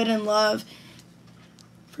 forbidden love.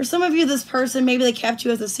 For some of you, this person, maybe they kept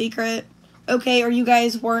you as a secret. Okay, or you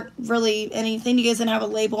guys weren't really anything. You guys didn't have a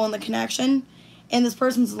label in the connection. And this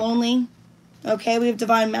person's lonely. Okay, we have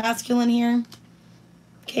divine masculine here.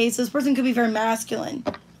 Okay, so this person could be very masculine.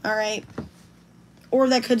 All right. Or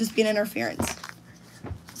that could just be an interference.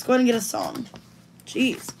 Let's go ahead and get a song.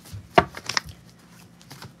 Jeez.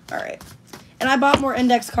 All right. And I bought more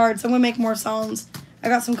index cards, so I'm going to make more songs. I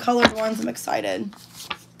got some colored ones. I'm excited.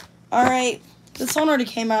 All right. This song already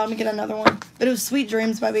came out. Let me get another one. But it was Sweet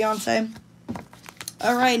Dreams by Beyonce.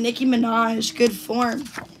 All right. Nicki Minaj. Good form.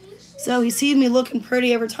 So he sees me looking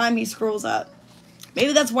pretty every time he scrolls up.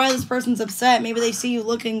 Maybe that's why this person's upset. Maybe they see you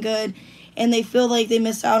looking good and they feel like they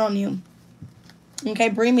missed out on you. Okay,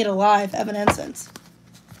 bring me to life. Evanescence.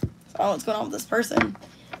 Oh, what's going on with this person?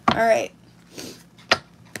 All right.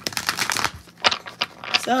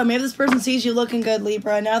 So maybe this person sees you looking good,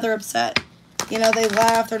 Libra. Now they're upset. You know, they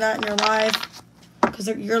laugh. They're not in your life because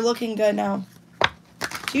you're looking good now.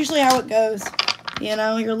 It's usually how it goes. You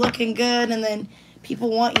know, you're looking good and then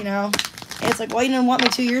people want you now. And it's like, well, you didn't want me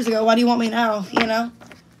 2 years ago. Why do you want me now? You know?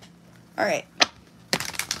 All right.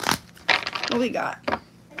 What we got? I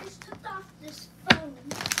just took off this phone.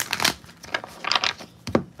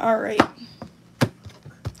 All right.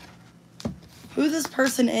 Who this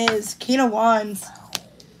person is. King of Wands.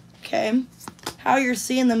 Okay. How you're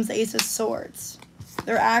seeing them is Ace of Swords.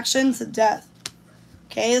 Their actions, death.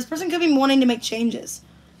 Okay. This person could be wanting to make changes.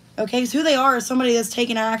 Okay. Because who they are is somebody that's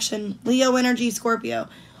taking action. Leo energy, Scorpio.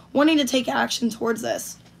 Wanting to take action towards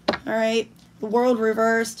this. All right. The world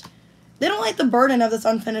reversed. They don't like the burden of this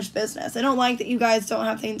unfinished business. They don't like that you guys don't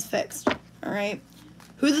have things fixed. All right.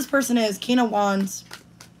 Who this person is. King of Wands.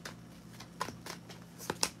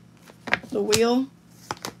 The Wheel.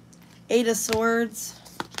 Eight of Swords.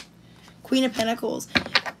 Queen of Pentacles.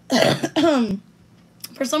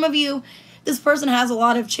 For some of you, this person has a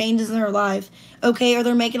lot of changes in their life, okay, or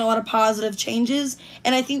they're making a lot of positive changes,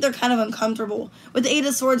 and I think they're kind of uncomfortable. With the Eight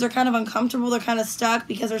of Swords, they're kind of uncomfortable, they're kind of stuck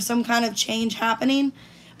because there's some kind of change happening,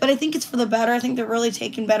 but I think it's for the better. I think they're really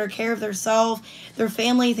taking better care of themselves, their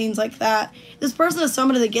family, things like that. This person is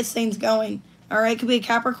somebody that gets things going, all right? Could be a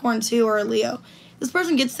Capricorn too or a Leo. This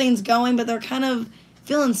person gets things going, but they're kind of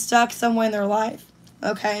feeling stuck somewhere in their life,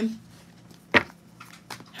 okay?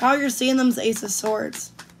 How you're seeing them is Ace of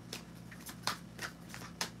Swords.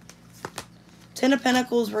 Ten of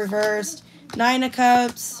Pentacles reversed. Nine of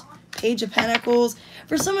Cups. Page of Pentacles.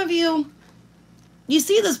 For some of you, you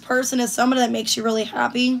see this person as somebody that makes you really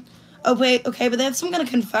happy. Okay, but they have some kind of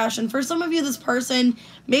confession. For some of you, this person,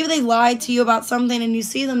 maybe they lied to you about something and you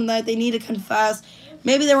see them that they need to confess.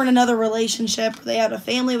 Maybe they were in another relationship. Or they had a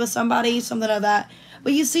family with somebody, something like that.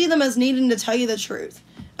 But you see them as needing to tell you the truth.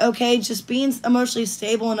 Okay, just being emotionally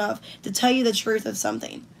stable enough to tell you the truth of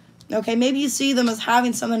something. Okay, maybe you see them as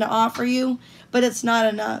having something to offer you, but it's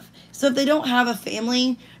not enough. So if they don't have a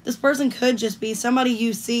family, this person could just be somebody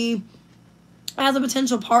you see as a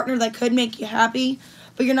potential partner that could make you happy,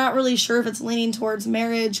 but you're not really sure if it's leaning towards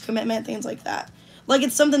marriage, commitment, things like that. Like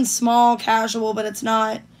it's something small, casual, but it's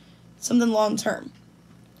not something long-term.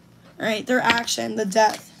 All right, their action, the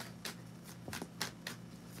death.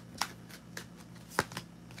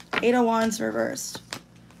 Eight of Wands reversed.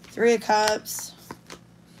 Three of Cups.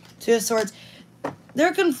 Two of Swords.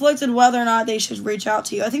 They're conflicted whether or not they should reach out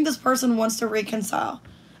to you. I think this person wants to reconcile.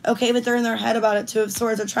 Okay, but they're in their head about it. Two of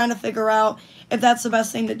Swords. They're trying to figure out if that's the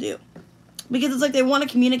best thing to do. Because it's like they want to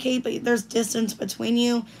communicate, but there's distance between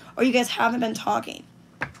you, or you guys haven't been talking.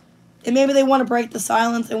 And maybe they want to break the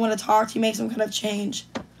silence. They want to talk to you, make some kind of change.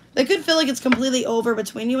 They could feel like it's completely over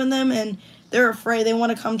between you and them, and they're afraid. They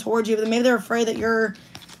want to come towards you, but maybe they're afraid that you're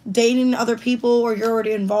dating other people or you're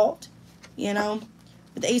already involved, you know?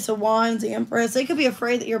 With the Ace of Wands, the Empress, they could be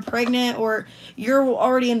afraid that you're pregnant or you're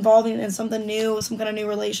already involved in something new, some kind of new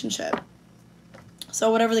relationship. So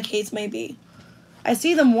whatever the case may be. I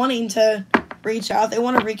see them wanting to reach out. They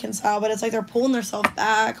want to reconcile, but it's like they're pulling themselves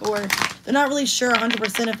back or they're not really sure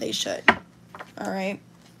 100% if they should. All right.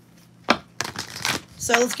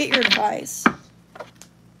 So let's get your advice.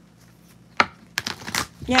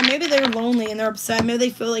 Yeah, maybe they're lonely and they're upset. Maybe they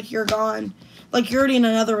feel like you're gone. Like you're already in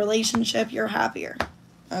another relationship. You're happier.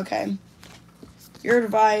 Okay. Your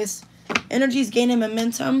advice. Energy's gaining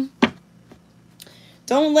momentum.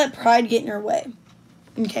 Don't let pride get in your way.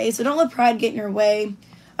 Okay, so don't let pride get in your way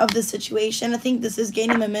of the situation. I think this is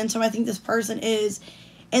gaining momentum. I think this person is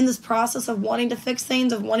in this process of wanting to fix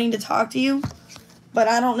things, of wanting to talk to you. But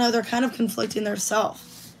I don't know. They're kind of conflicting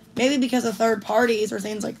themselves. Maybe because of third parties or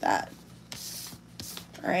things like that.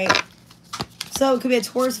 All right. So it could be a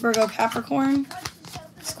Taurus, Virgo, Capricorn,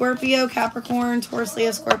 Scorpio, Capricorn, Taurus,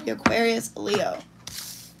 Leo, Scorpio, Aquarius, Leo.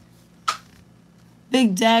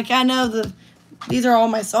 Big deck. I know these are all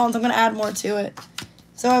my songs. I'm going to add more to it.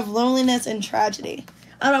 So I have loneliness and tragedy.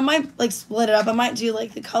 I don't know. I might like split it up. I might do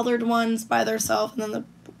like the colored ones by themselves and then the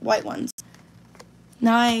white ones.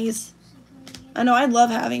 Nice. I know, I love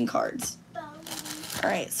having cards.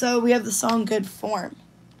 Alright, so we have the song Good Form.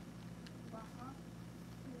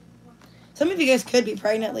 Some of you guys could be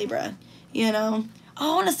pregnant, Libra. You know?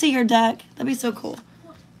 Oh, I want to see your deck. That'd be so cool.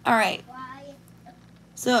 Alright.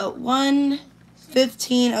 So,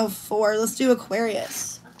 1/15/04. Let's do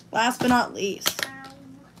Aquarius. Last but not least.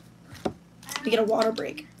 Let me get a water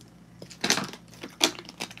break.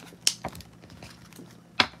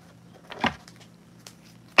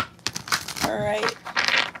 Alright.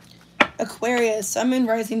 Aquarius, Sun, Moon,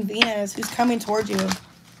 Rising, Venus. Who's coming towards you?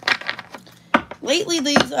 Lately,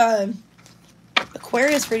 these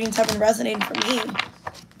Aquarius readings have been resonating for me.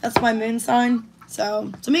 That's my moon sign.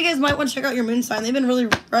 So, some of you guys might want to check out your moon sign. They've been really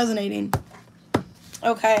resonating.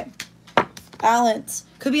 Okay. Balance.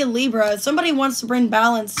 Could be a Libra. Somebody wants to bring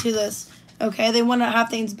balance to this. Okay? They want to have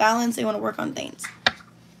things balanced. They want to work on things.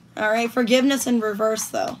 Alright. Forgiveness in reverse,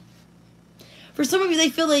 though. For some of you, they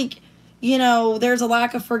feel like, you know, there's a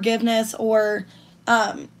lack of forgiveness, or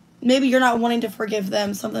maybe you're not wanting to forgive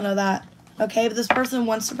them, something like that. Okay, but this person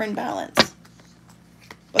wants to bring balance.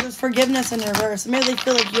 But there's forgiveness in reverse. Maybe they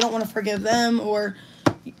feel like you don't want to forgive them, or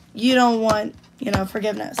you don't want, you know,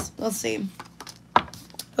 forgiveness. Let's see.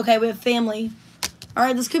 Okay, we have family. All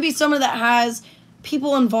right, this could be someone that has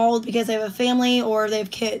people involved because they have a family or they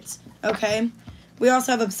have kids. Okay, we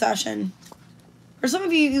also have obsession. For some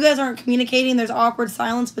of you, you guys aren't communicating. There's awkward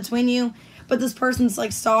silence between you. But this person's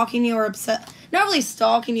like stalking you or upset. Not really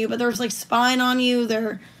stalking you, but they're like spying on you.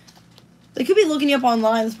 They could be looking you up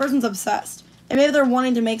online. This person's obsessed. And maybe they're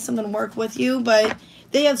wanting to make something work with you, but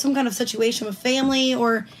they have some kind of situation with family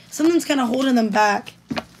or something's kind of holding them back.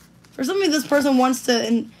 For some of you, this person wants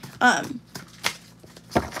to... I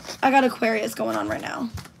got Aquarius going on right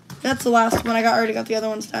now. That's the last one. I already got the other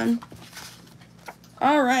ones done.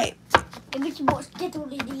 All right.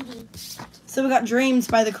 So we got Dreams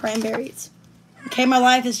by the Cranberries. Okay, my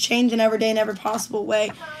life has changed in every day in every possible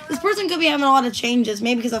way. This person could be having a lot of changes,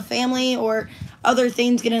 maybe because of family or other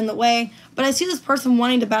things getting in the way. But I see this person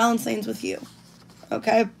wanting to balance things with you.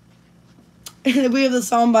 Okay? We have the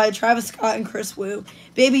song by Travis Scott and Chris Wu.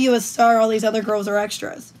 Baby, you a star, all these other girls are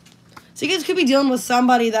extras. So you guys could be dealing with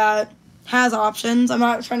somebody that has options. I'm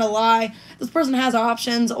not trying to lie. This person has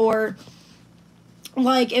options, or...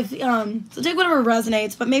 like, if, so take whatever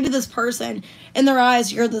resonates, but maybe this person, in their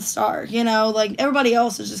eyes, you're the star, you know, like, everybody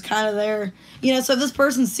else is just kind of there, you know, so if this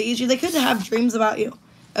person sees you, they could have dreams about you,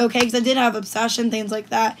 okay, because I did have obsession, things like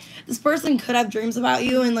that. This person could have dreams about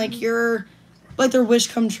you, and, like, you're, like, their wish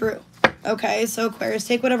come true, okay, so Aquarius,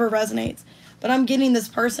 take whatever resonates, but I'm getting this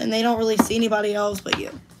person, they don't really see anybody else but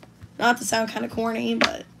you. Not to sound kind of corny,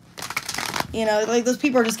 but, you know, like, those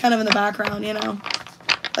people are just kind of in the background, you know.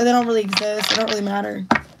 Like, they don't really exist. They don't really matter.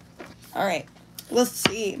 Alright. Let's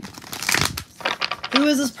see. Who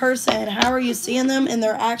is this person? How are you seeing them in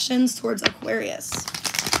their actions towards Aquarius?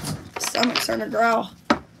 Stomach's starting to growl.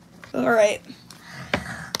 Alright.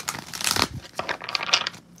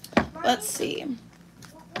 Let's see.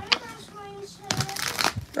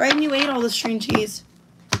 Right, and you ate all the string cheese.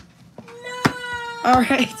 No.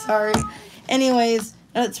 Alright, sorry. Anyways,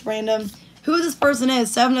 that's random. Who this person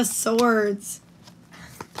is? 7 of Swords.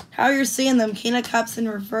 How you're seeing them. King of Cups in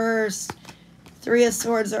reverse. 3 of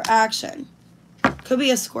Swords, their action. Could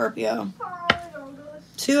be a Scorpio.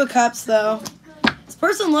 2 of Cups, though. This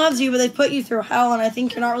person loves you, but they put you through hell, and I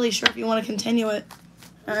think you're not really sure if you want to continue it.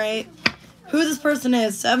 Alright. Who this person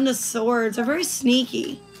is. 7 of Swords. They're very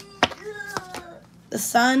sneaky. The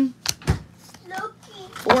Sun.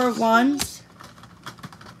 4 of Wands.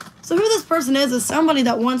 So who this person is somebody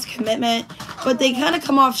that wants commitment, but they kind of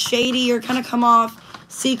come off shady or kind of come off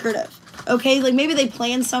secretive. Okay, like maybe they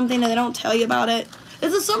plan something and they don't tell you about it.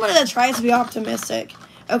 This is somebody that tries to be optimistic.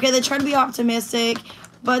 Okay, they try to be optimistic,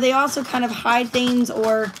 but they also kind of hide things,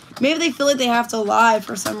 or maybe they feel like they have to lie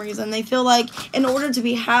for some reason. They feel like in order to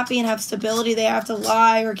be happy and have stability, they have to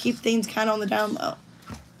lie or keep things kind of on the down low.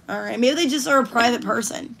 Alright, maybe they just are a private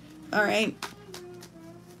person. Alright.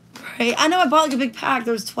 Right. I know I bought like a big pack.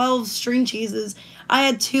 There's 12 string cheeses. I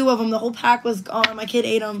had 2 of them. The whole pack was gone. My kid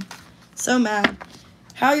ate them. So mad.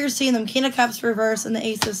 How you're seeing them. King of Cups reverse and the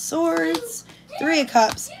Ace of Swords. 3 of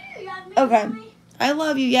Cups. Okay. I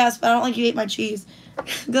love you, yes, but I don't like you ate my cheese.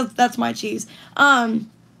 That's my cheese. How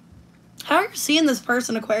you're seeing this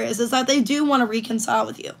person, Aquarius, is that they do want to reconcile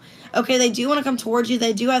with you. Okay, they do want to come towards you.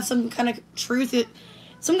 They do have some kind of truth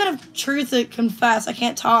to confess. I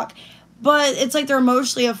can't talk. But it's like they're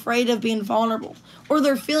emotionally afraid of being vulnerable. Or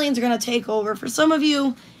their feelings are going to take over. For some of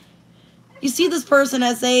you, you see this person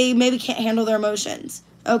as they maybe can't handle their emotions.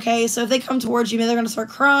 Okay, so if they come towards you, maybe they're going to start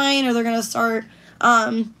crying, or they're going to start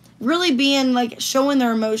really being, like, showing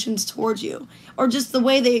their emotions towards you. Or just the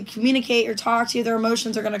way they communicate or talk to you, their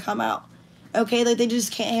emotions are going to come out. Okay? Like, they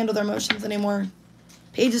just can't handle their emotions anymore.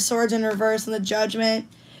 Page of Swords in reverse and the Judgment.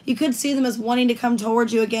 You could see them as wanting to come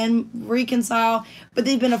towards you again, reconcile, but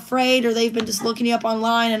they've been afraid or they've been just looking you up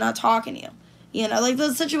online and not talking to you. You know, like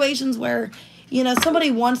those situations where, you know, somebody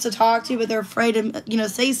wants to talk to you, but they're afraid to, you know,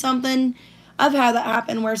 say something. I've had that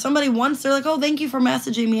happen where somebody wants, they're like, oh, thank you for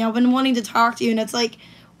messaging me. I've been wanting to talk to you. And it's like,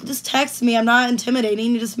 just text me. I'm not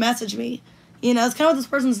intimidating. You just message me. You know, it's kind of what this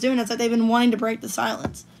person's doing. It's like they've been wanting to break the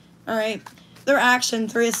silence. All right. Their action,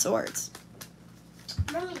 3 of Swords.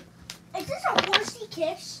 Mommy, is this a horsey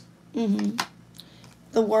kiss? Mm-hmm.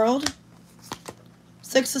 The World.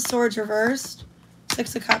 6 of Swords reversed.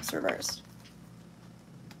 6 of Cups reversed.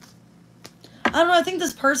 I don't know. I think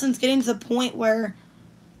this person's getting to the point where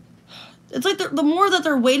it's like the more that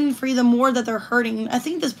they're waiting for you, the more that they're hurting. I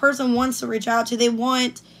think this person wants to reach out to you. They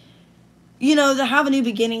want, you know, to have a new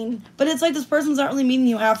beginning. But it's like this person's not really meeting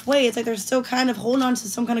you halfway. It's like they're still kind of holding on to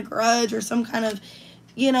some kind of grudge or some kind of,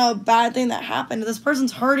 you know, bad thing that happened. This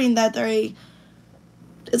person's hurting that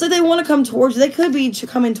it's like they want to come towards you. They could be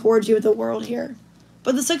coming towards you with the World here.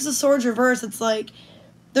 But the 6 of Swords reverse, it's like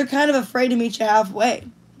they're kind of afraid to meet you halfway.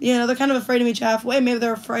 You know, they're kind of afraid to meet you halfway. Maybe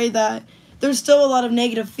they're afraid that there's still a lot of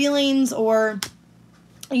negative feelings or,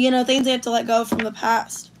 you know, things they have to let go from the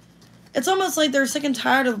past. It's almost like they're sick and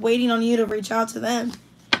tired of waiting on you to reach out to them.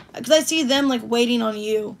 Because I see them, like, waiting on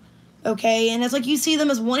you, okay? And it's like you see them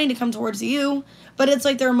as wanting to come towards you, but it's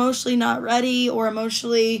like they're emotionally not ready or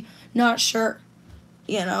emotionally not sure,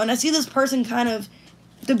 you know? And I see this person kind of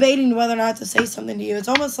debating whether or not to say something to you. It's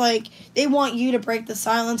almost like they want you to break the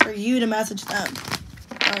silence or you to message them.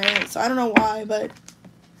 Alright, so I don't know why, but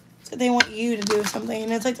it's like they want you to do something.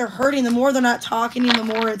 And it's like they're hurting. The more they're not talking to you, the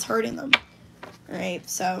more it's hurting them. Alright,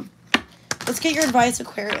 so let's get your advice,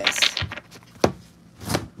 Aquarius.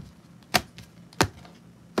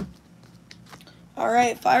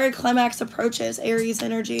 Alright, fiery climax approaches, Aries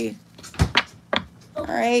energy.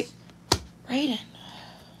 Alright, Raiden.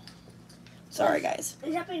 Sorry, guys.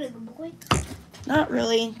 Is that being a good boy? Not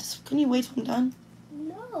really. Just, can you wait till I'm done?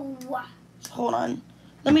 No. Hold on.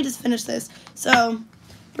 Let me just finish this. So,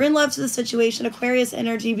 bring love to the situation. Aquarius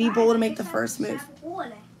energy. Be bold to make the first move.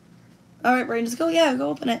 Alright, Brain, just go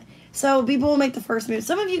open it. So, be bold to make the first move.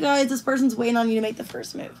 Some of you guys, this person's waiting on you to make the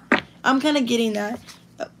first move. I'm kind of getting that.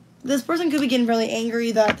 This person could be getting really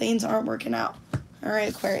angry that things aren't working out. Alright,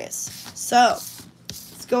 Aquarius. So,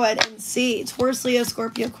 let's go ahead and see. Taurus, Leo,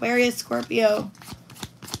 Scorpio, Aquarius, Scorpio.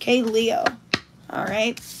 Okay, Leo.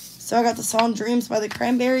 Alright. So, I got the song Dreams by the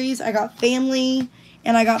Cranberries. I got Family.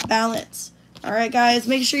 And I got Balance. Alright, guys.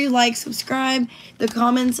 Make sure you like, subscribe. The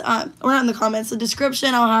comments, or not in the comments, the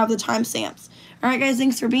description, I'll have the timestamps. Alright, guys.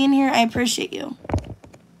 Thanks for being here. I appreciate you.